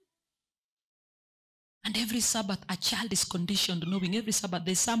 And every Sabbath, a child is conditioned knowing every Sabbath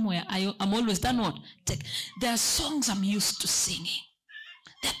there's somewhere I'm always done what? There are songs I'm used to singing.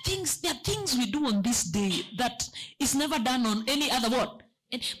 There are things we do on this day that is never done on any other what?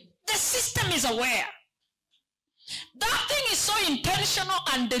 And the system is aware. That thing is so intentional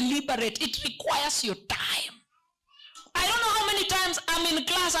and deliberate. It requires your time. I don't know how many times I'm in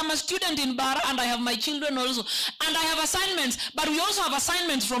class. I'm a student in Bara and I have my children also. And I have assignments. But we also have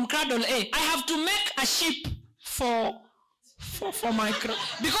assignments from Cradle A. I have to make a sheep for my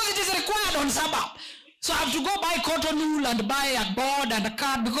because it is required on Sabbath. So I have to go buy cotton wool and buy a board and a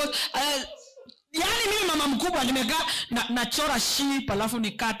card because yani mimi mama mkubwa nimekaa nachora sheep alafu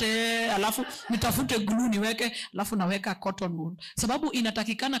nikate alafu nitafute glue niweke alafu naweka cotton wool sababu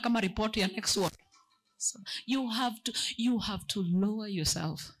inatakikana kama report ya next one. So you have to lower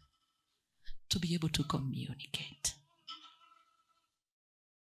yourself to be able to communicate.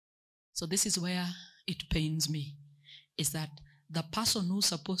 So this is where it pains me, is that the person who's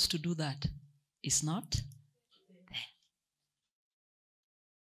supposed to do that is not there.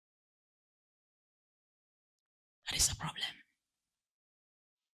 That is a problem.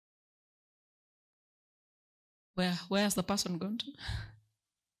 Where has the person gone to?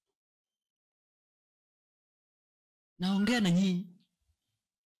 Naongea na nyinyi.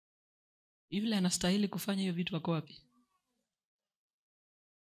 Yule anastahili kufanya hiyo vitu ako wapi?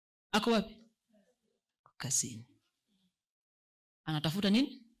 Ako wapi? Kazini. Anatafuta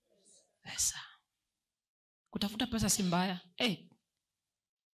nini? Pesa. Kutafuta pesa si mbaya.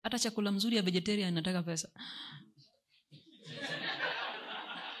 Hata chakula mzuri ya vegetarian inataka pesa.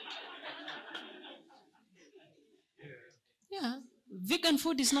 Yeah, Vegan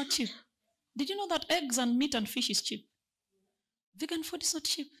food is not cheap. Did you know that eggs and meat and fish is cheap? Vegan food is not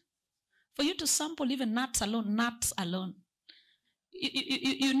cheap. For you to sample even nuts alone.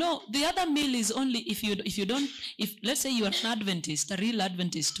 You know, the other meal is only if let's say you are an Adventist, a real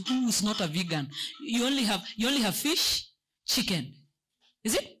Adventist who is not a vegan, you only have fish, chicken,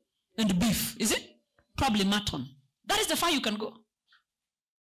 is it? And beef, is it? Probably mutton. That is the far you can go.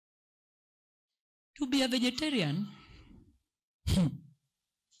 To be a vegetarian,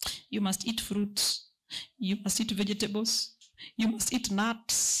 you must eat fruits, you must eat vegetables, you must eat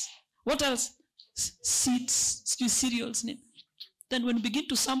nuts. What else? Seeds, cereals. Then when you begin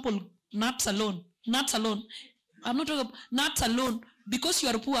to sample nuts alone, I'm not talking about nuts alone, because you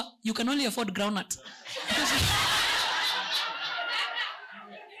are poor, you can only afford groundnuts.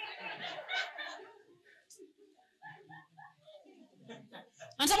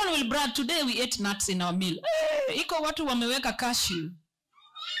 And someone will brag, today we ate nuts in our meal. Iko watu wameweka cashew,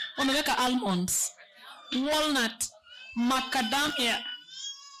 wameweka almonds, walnut, macadamia.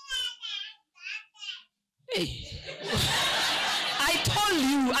 Hey.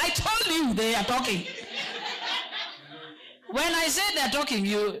 I told you they are talking. When I said they're talking,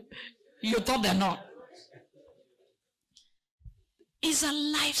 you thought they're not. It's a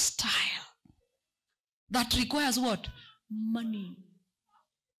lifestyle that requires what? Money.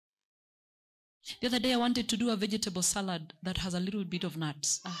 The other day I wanted to do a vegetable salad that has a little bit of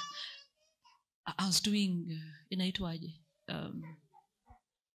nuts. I was doing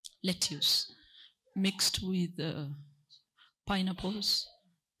lettuce mixed with pineapples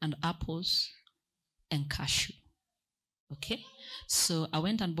and apples and cashew. Okay? So I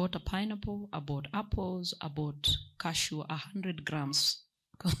went and bought a pineapple, I bought apples, I bought cashew, 100 grams.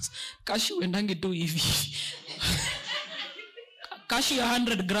 Because cashew endange tu hivi. Cashew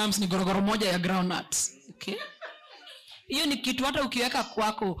 100 grams ni gorogoro moja ya groundnuts. Okay? Hiyo ni kitu hata ukiweka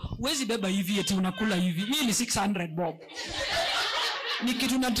kwako, huwezi beba hivi eti unakula hivi. Hii ni 600 bob. Ni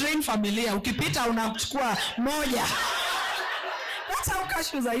kitu na train familia, ukipita unachukua moja. That's how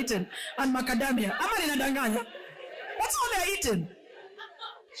cashews are eaten. And macadamia. Ama ninadanganya. That's how they are eaten.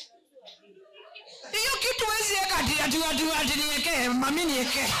 Hiyo kitu huwezi eka ati niweke, mami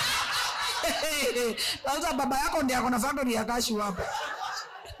niweke. Sasa baba yako ndiye akona factory ya cashew hapa.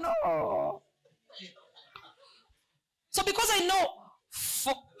 No. So because I know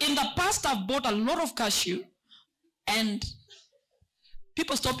in the past I've bought a lot of cashew and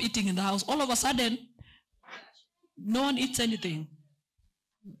people stop eating in the house. All of a sudden, no one eats anything.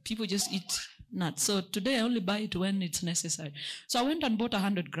 People just eat nuts. So today I only buy it when it's necessary. So I went and bought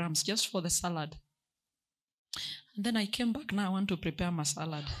 100 grams just for the salad. And then I came back. Now I want to prepare my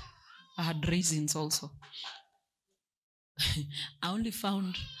salad. I had raisins also. I only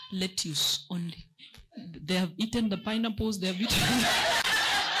found lettuce only. They have eaten the pineapples. They have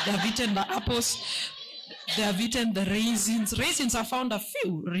eaten the apples. They have eaten the raisins. Raisins, I found a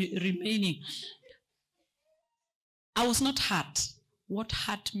few remaining. I was not hurt. What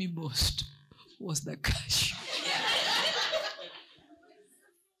hurt me most was the cashew.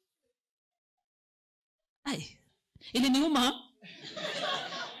 Ay, iliniuma.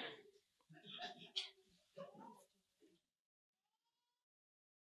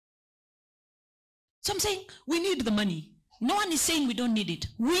 So I'm saying we need the money. No one is saying we don't need it.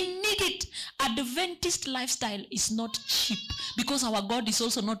 We need it. Adventist lifestyle is not cheap because our God is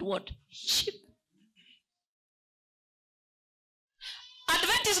also not what? Cheap.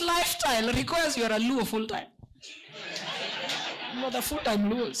 Adventist lifestyle requires you are a Luo full-time. Not the full-time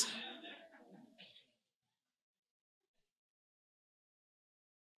Luos.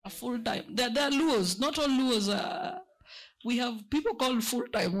 A full-time. There are Luos. Not all Luos. We have people called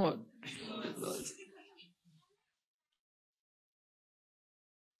full-time what?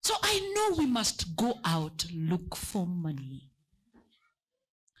 So I know we must go out, look for money.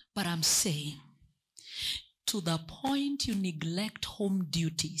 But I'm saying, to the point you neglect home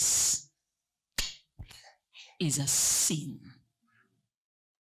duties is a sin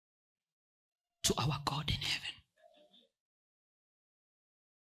to our God in heaven.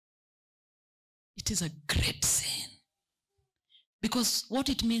 It is a great sin. Because what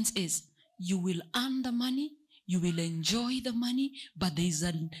it means is you will earn the money, you will enjoy the money, but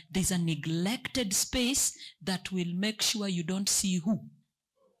there's a neglected space that will make sure you don't see who?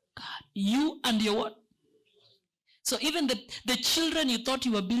 God. You and your what? So even the children you thought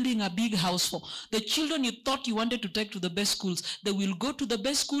you were building a big house for, the children you thought you wanted to take to the best schools, they will go to the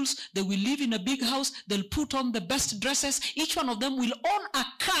best schools, they will live in a big house, they'll put on the best dresses, each one of them will own a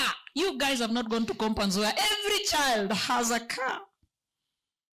car. You guys have not gone to compounds where every child has a car.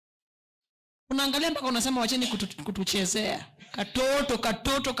 Unaangalia mpaka unasema wacheni kutuchezea.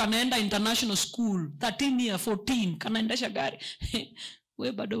 Katoto kanaenda international school 13 year 14 kanaendesha gari.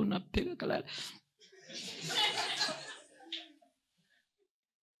 Wewe bado unapiga kalala.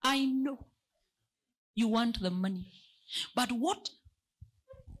 I know you want the money, but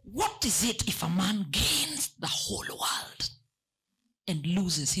what is it if a man gains the whole world and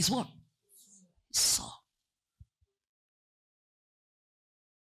loses his what? Soul.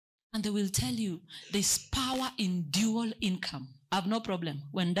 And they will tell you there's power in dual income. I have no problem.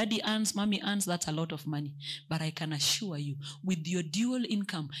 When daddy earns, mommy earns, that's a lot of money. But I can assure you, with your dual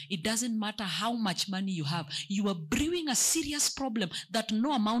income, it doesn't matter how much money you have. You are brewing a serious problem that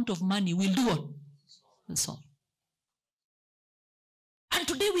no amount of money will do what? Will solve. And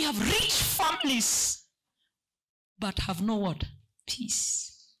today we have rich families, but have no what?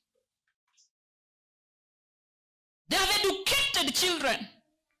 Peace. They have educated children,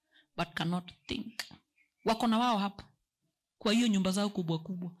 but cannot think. Wako na wao hapa kwa hiyo nyumba zao kubwa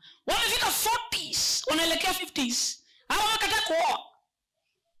kubwa. Wamefika 40s, wanaelekea 50s. Hao wakataka kuoa.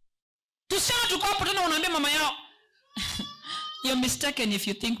 Tuseme tuko hapo tena unaambia mama yao, you're mistaken if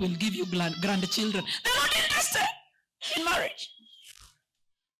you think we'll give you grandchildren. They're not interested in marriage.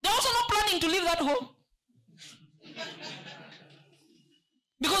 They're also not planning to leave that home.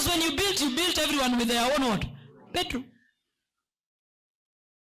 Because when you built everyone with their own what? Bedroom.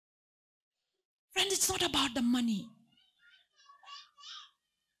 Friends, it's not about the money.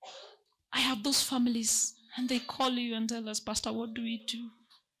 I have those families and they call you and tell us, Pastor, what do we do?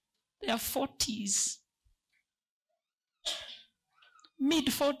 They are 40s,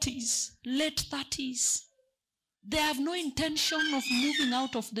 mid-40s, late 30s. They have no intention of moving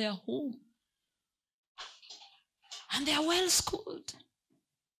out of their home. And they are well schooled.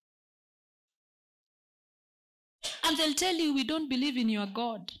 And they'll tell you, we don't believe in your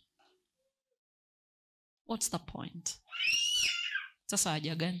God. What's the point? Sasa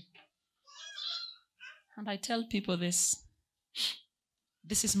haja gani? And I tell people this.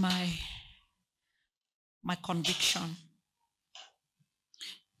 This is my conviction.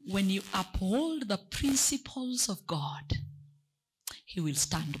 When you uphold the principles of God, He will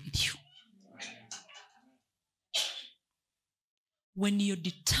stand with you. When you're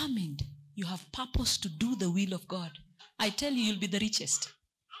determined, you have purpose to do the will of God, I tell you, you'll be the richest.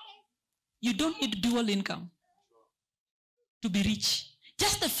 You don't need dual income to be rich.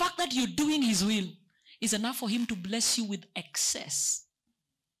 Just the fact that you're doing His will is enough for Him to bless you with excess.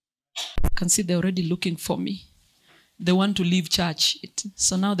 I can see they're already looking for me. They want to leave church.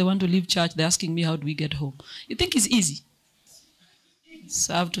 So now they want to leave church. They're asking me, how do we get home? You think it's easy?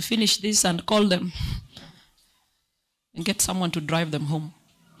 So I have to finish this and call them and get someone to drive them home.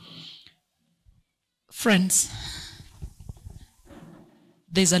 Friends,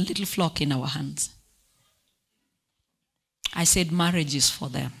 there's a little flock in our hands. I said marriage is for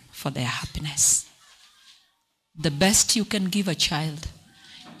them, for their happiness. The best you can give a child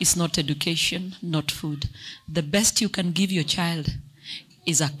is not education, not food. The best you can give your child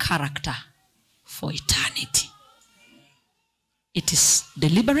is a character for eternity. It is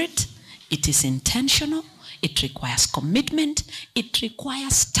deliberate, it is intentional, it requires commitment, it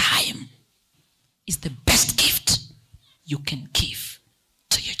requires time. It's the best gift you can give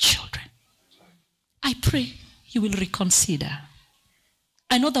to your children. I pray you will reconsider.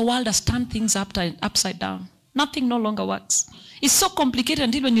 I know the world has turned things upside down. Nothing no longer works. It's so complicated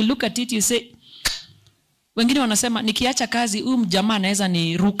until when you look at it, you say, wengine wanasema, nikiacha kazi, huyu mjamaa anaweza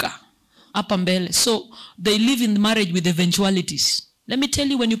ni ruka hapa mbele. So they live in marriage with eventualities. Let me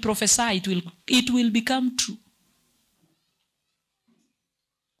tell you, when you prophesy, it will become true.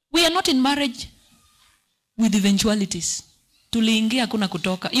 We are not in marriage with eventualities. Tuliingia kuna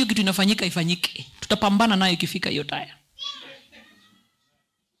kutoka. Hiyo kitu inafanyika ifanyike. Tutapambana nayo ikifika hiyo taya.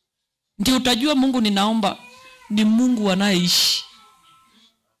 Ndio utajua Mungu ninaomba ni Mungu anayeishi.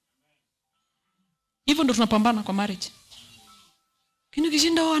 Hivyo ndo tunapambana kwa marriage. Kini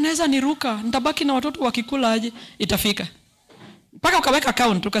kishinda anaweza niruka, nitabaki na watoto wakikula aje, itafika. Mpaka ukaweka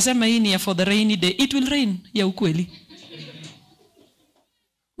account ukasema hii ni for the rainy day. It will rain ya ukweli.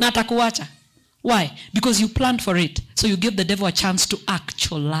 Na atakuacha. Why? Because you planned for it. So you give the devil a chance to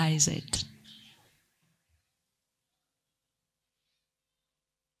actualize it.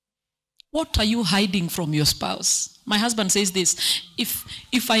 What are you hiding from your spouse? My husband says this,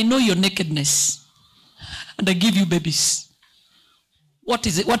 if I know your nakedness and I give you babies, what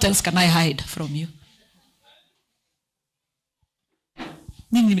is it? What else can I hide from you?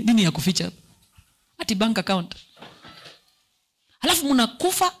 Nini ya kuficha? Ati bank account. Halafu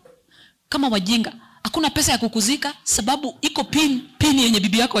mnakufa kama wajinga. Hakuna pesa ya kukuzika sababu iko pin yenye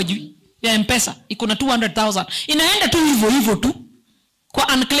bibi yako hajui. ya M-Pesa iko na 200,000, inaenda tu hivyo hivyo tu kwa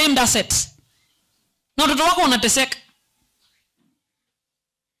unclaimed assets, na watoto wako wanateseka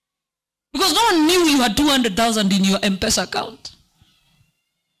because no one knew you had 200,000 in your M-Pesa account.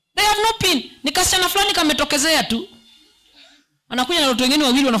 They have no pin. Ni kasichana fulani kametokezea tu, anakuja na watu wengine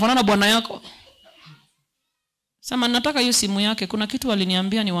wawili wanafanana bwana yako. Sema nataka hiyo simu yake, kuna kitu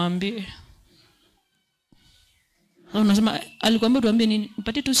waliniambia niwaambie. Unasema alikwambia tuambie nini?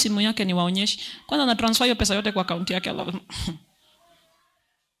 Nipatie tu simu yake niwaonyeshe. Kwanza na transfer hiyo pesa yote kwa account yake.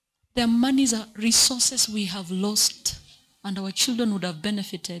 The monies are resources we have lost and our children would have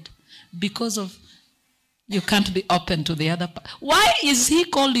benefited because of you can't be open to the other part. Why is he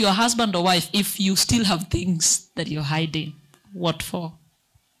called your husband or wife if you still have things that you're hiding? What for?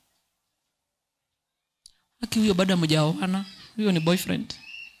 Aki huyo bado mjaoana, huyo ni boyfriend.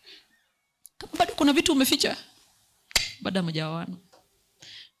 Kama bado kuna vitu umeficha, bado mjaoana.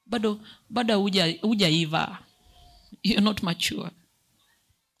 Bado hujaiva. You're not mature.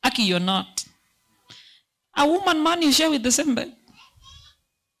 Aki, you're not. A woman man you share with the same bed.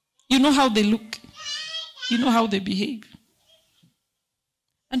 You know how they look. You know how they behave.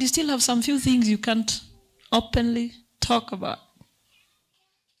 And you still have some few things you can't openly talk about.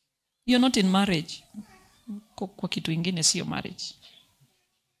 You're not in marriage. Kwa kitu ingine sio marriage.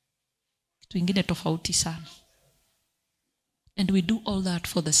 Kitu ingine tofauti sana. And we do all that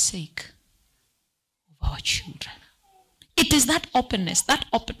for the sake of our children. It is that openness.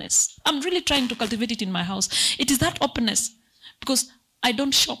 I'm really trying to cultivate it in my house. It is that openness. Because I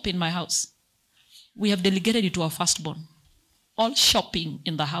don't shop in my house. We have delegated it to our firstborn. All shopping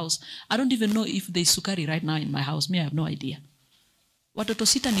in the house. I don't even know if there's sukari right now in my house. Me, I have no idea. Watoto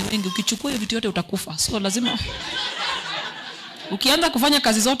 6 ni wengi. Ukichukua vitu yote utakufa. So lazima ukianza kufanya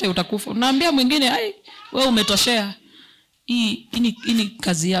kazi zote utakufa. Unaambia mwingine, "Ai, wewe umetoshea. Hii ni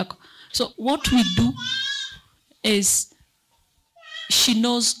kazi yako." So what we do is she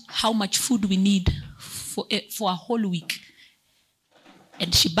knows how much food we need for a whole week.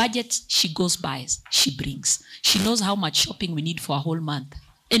 And she budgets, she goes buys, she brings. She knows how much shopping we need for a whole month.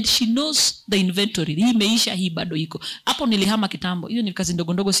 And she knows the inventory. Hii imeisha, hii bado iko. Hapo nilihama kitambo. Hiyo ni kazi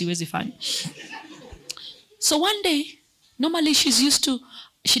ndogo ndogo siwezi fanya. So one day, normally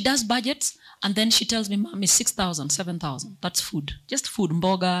she does budgets and then she tells me, "Mom, it's 6,000, 7,000. That's food. Just food,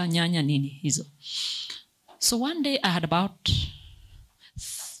 mboga, nyanya, nini, hizo." So one day I had about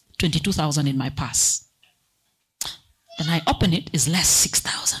 22,000 in my purse. Then I open it, it's less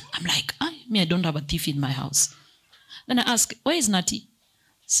 6,000. I'm like, I don't have a thief in my house. Then I ask, "Where is Nati?"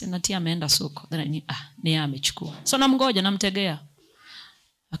 Si Nati ameenda soko. Then ni amechukua. So namgoja, namtegea.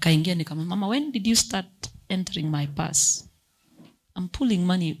 Akaingia nikamwambia, "Mama, when did you start entering my purse? I'm pulling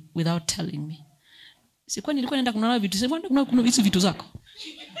money without telling me." Sikuwa nilikuwa naenda kununua vitu. Sikuwa naenda kununua hizo vitu zako.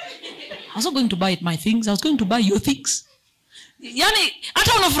 I was not going to buy my things. I was going to buy your things. Yani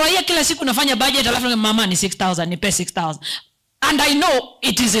hata unafurahia kila siku nafanya budget alafu mama ni 6,000, nipe 6,000. And I know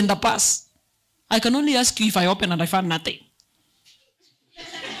it is in the past. I can only ask you if I open and I find nothing.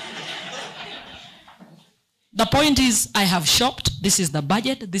 The point is I have shopped. This is the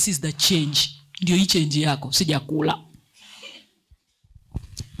budget. This is the change. Ndio hii change yako. Sijakula.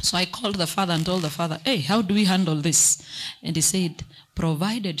 So I called the father and told the father, "Hey, how do we handle this?" And he said,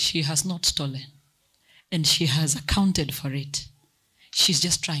 "Provided she has not stolen and she has accounted for it, she's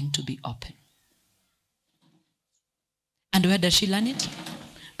just trying to be open." And where does she learn it?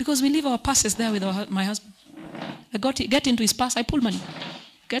 Because we leave our purses there with my husband. I get into his purse, I pull money.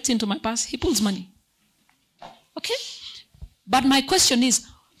 Gets into my purse, he pulls money. Okay? But my question is,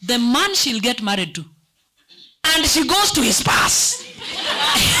 the man she'll get married to, and she goes to his purse.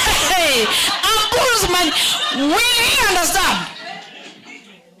 Hey, and pulls money. Will he understand?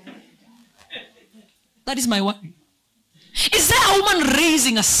 That is my worry. Is there a woman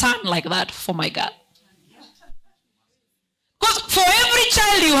raising a son like that for my God? Because for every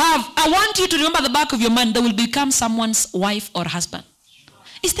child you have, I want you to remember the back of your mind, they will become someone's wife or husband.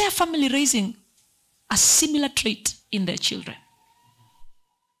 Is there a family raising a similar trait in their children?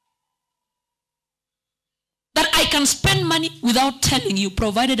 That I can spend money without telling you,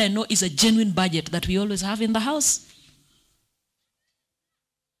 provided I know it's a genuine budget that we always have in the house.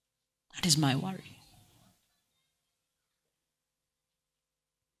 That is my worry.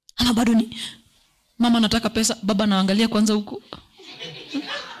 Ana bado ni mama nataka pesa, baba naangalia kwanza huko.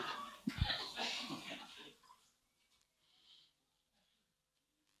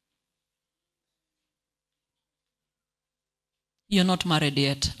 You're not married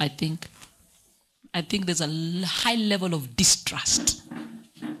yet, I think. I think there's a high level of distrust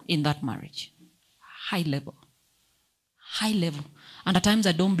in that marriage. High level. High level. And at times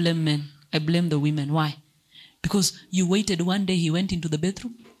I don't blame men. I blame the women. Why? Because you waited one day, he went into the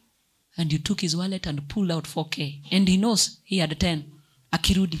bathroom and you took his wallet and pulled out 4K. And he knows he had 10.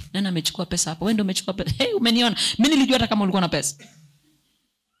 Akirudi. Nana amechukua pesa hapo. Wewe ndio umechukua pesa. Hey, umeniona. Mimi nilijua hata kama ulikuwa na pesa.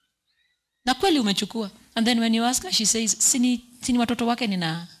 Na kweli umechukua. And then when you ask her, she says, sini watoto wake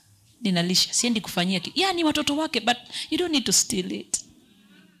ninalisha. Siendi kufanyia kitu. Yeah, ni watoto wake, but you don't need to steal it.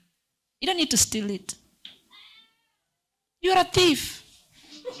 You don't need to steal it. You are a thief.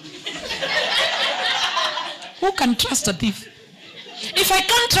 Who can trust a thief? If I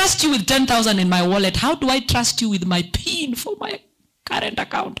can't trust you with 10,000 in my wallet, how do I trust you with my PIN for my current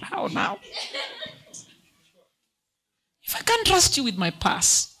account? How now? If I can't trust you with my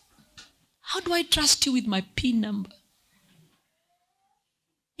pass, how do I trust you with my PIN number?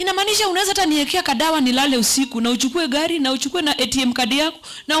 Inamaanisha unaweza hata niekea kadawa nilale usiku na uchukue gari na uchukue na ATM kadi yako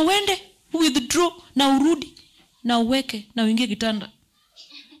na uende withdraw na urudi na uweke na uingie kitanda.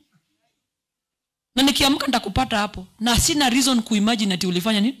 Na nikiamka nitakupata hapo na sina reason kuimagine ati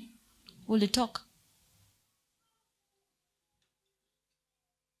ulifanya nini? Ulitoka.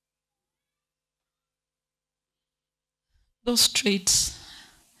 Those traits,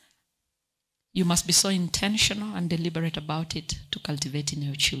 you must be so intentional and deliberate about it to cultivate in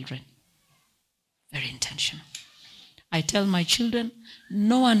your children. Very intentional. I tell my children,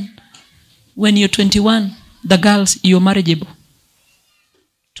 no one, when you're 21, the girls, you're marriageable.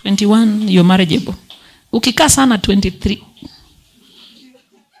 21, you're marriageable. Ukikaa sana 23.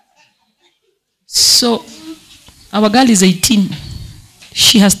 So, our girl is 18.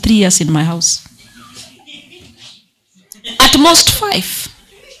 She has 3 years in my house. At most 5.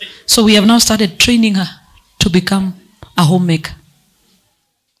 So we have now started training her to become a homemaker.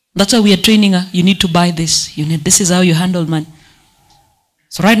 That's why we are training her. You need to buy this. This is how you handle money.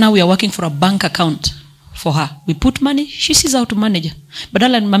 So right now we are working for a bank account for her. We put money, she sees how to manage it.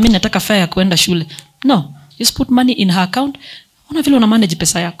 Badala mami nataka fare ya kuenda shule. No, just put money in her account. Ona vile una manage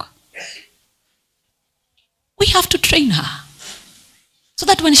pesa yako. We have to train her. So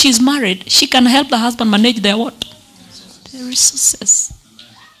that when she is married, she can help the husband manage their what? Their resources.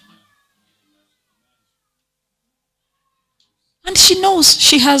 And she knows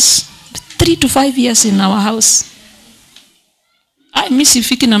she has 3 to 5 years in our house. I miss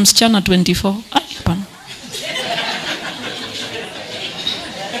ifiki na msichana 24. Hapana.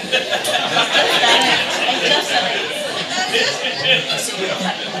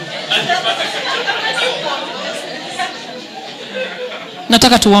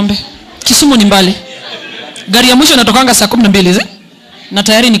 Nataka tuombe. Kisumu ni mbali. Gari ya mwisho natokanga saa 12, na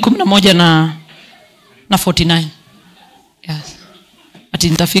tayari ni 11 na 49. Yes. Ati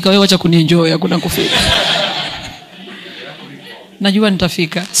nitafika, wewe acha kunienjoy, hakuna kufika. Najua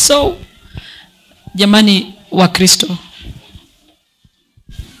nitafika. So jamani wa Kristo,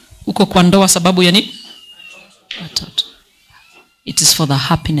 uko kwa ndoa sababu ya nini? Watoto. It is for the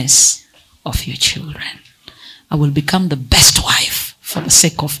happiness of your children. I will become the best wife for the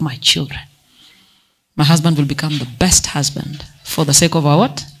sake of my children. My husband will become the best husband for the sake of our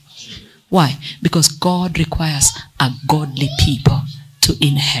what? Why? Because God requires a godly people to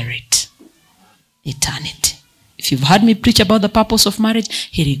inherit eternity. If you've heard me preach about the purpose of marriage,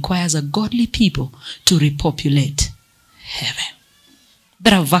 he requires a godly people to repopulate heaven.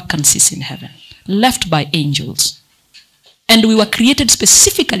 There are vacancies in heaven left by angels. And we were created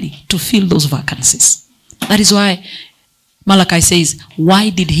specifically to fill those vacancies. That is why Malachi says, why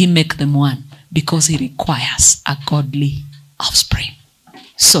did he make them one? Because he requires a godly offspring.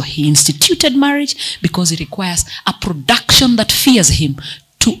 So he instituted marriage because he requires a production that fears him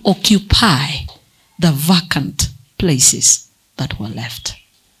to occupy the vacant places that were left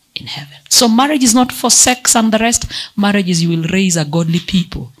in heaven. So marriage is not for sex and the rest. Marriage is you will raise a godly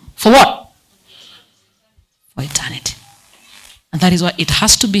people. For what? For eternity. And that is why it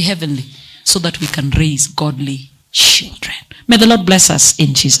has to be heavenly so that we can raise godly children. May the Lord bless us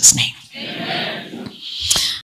in Jesus' name.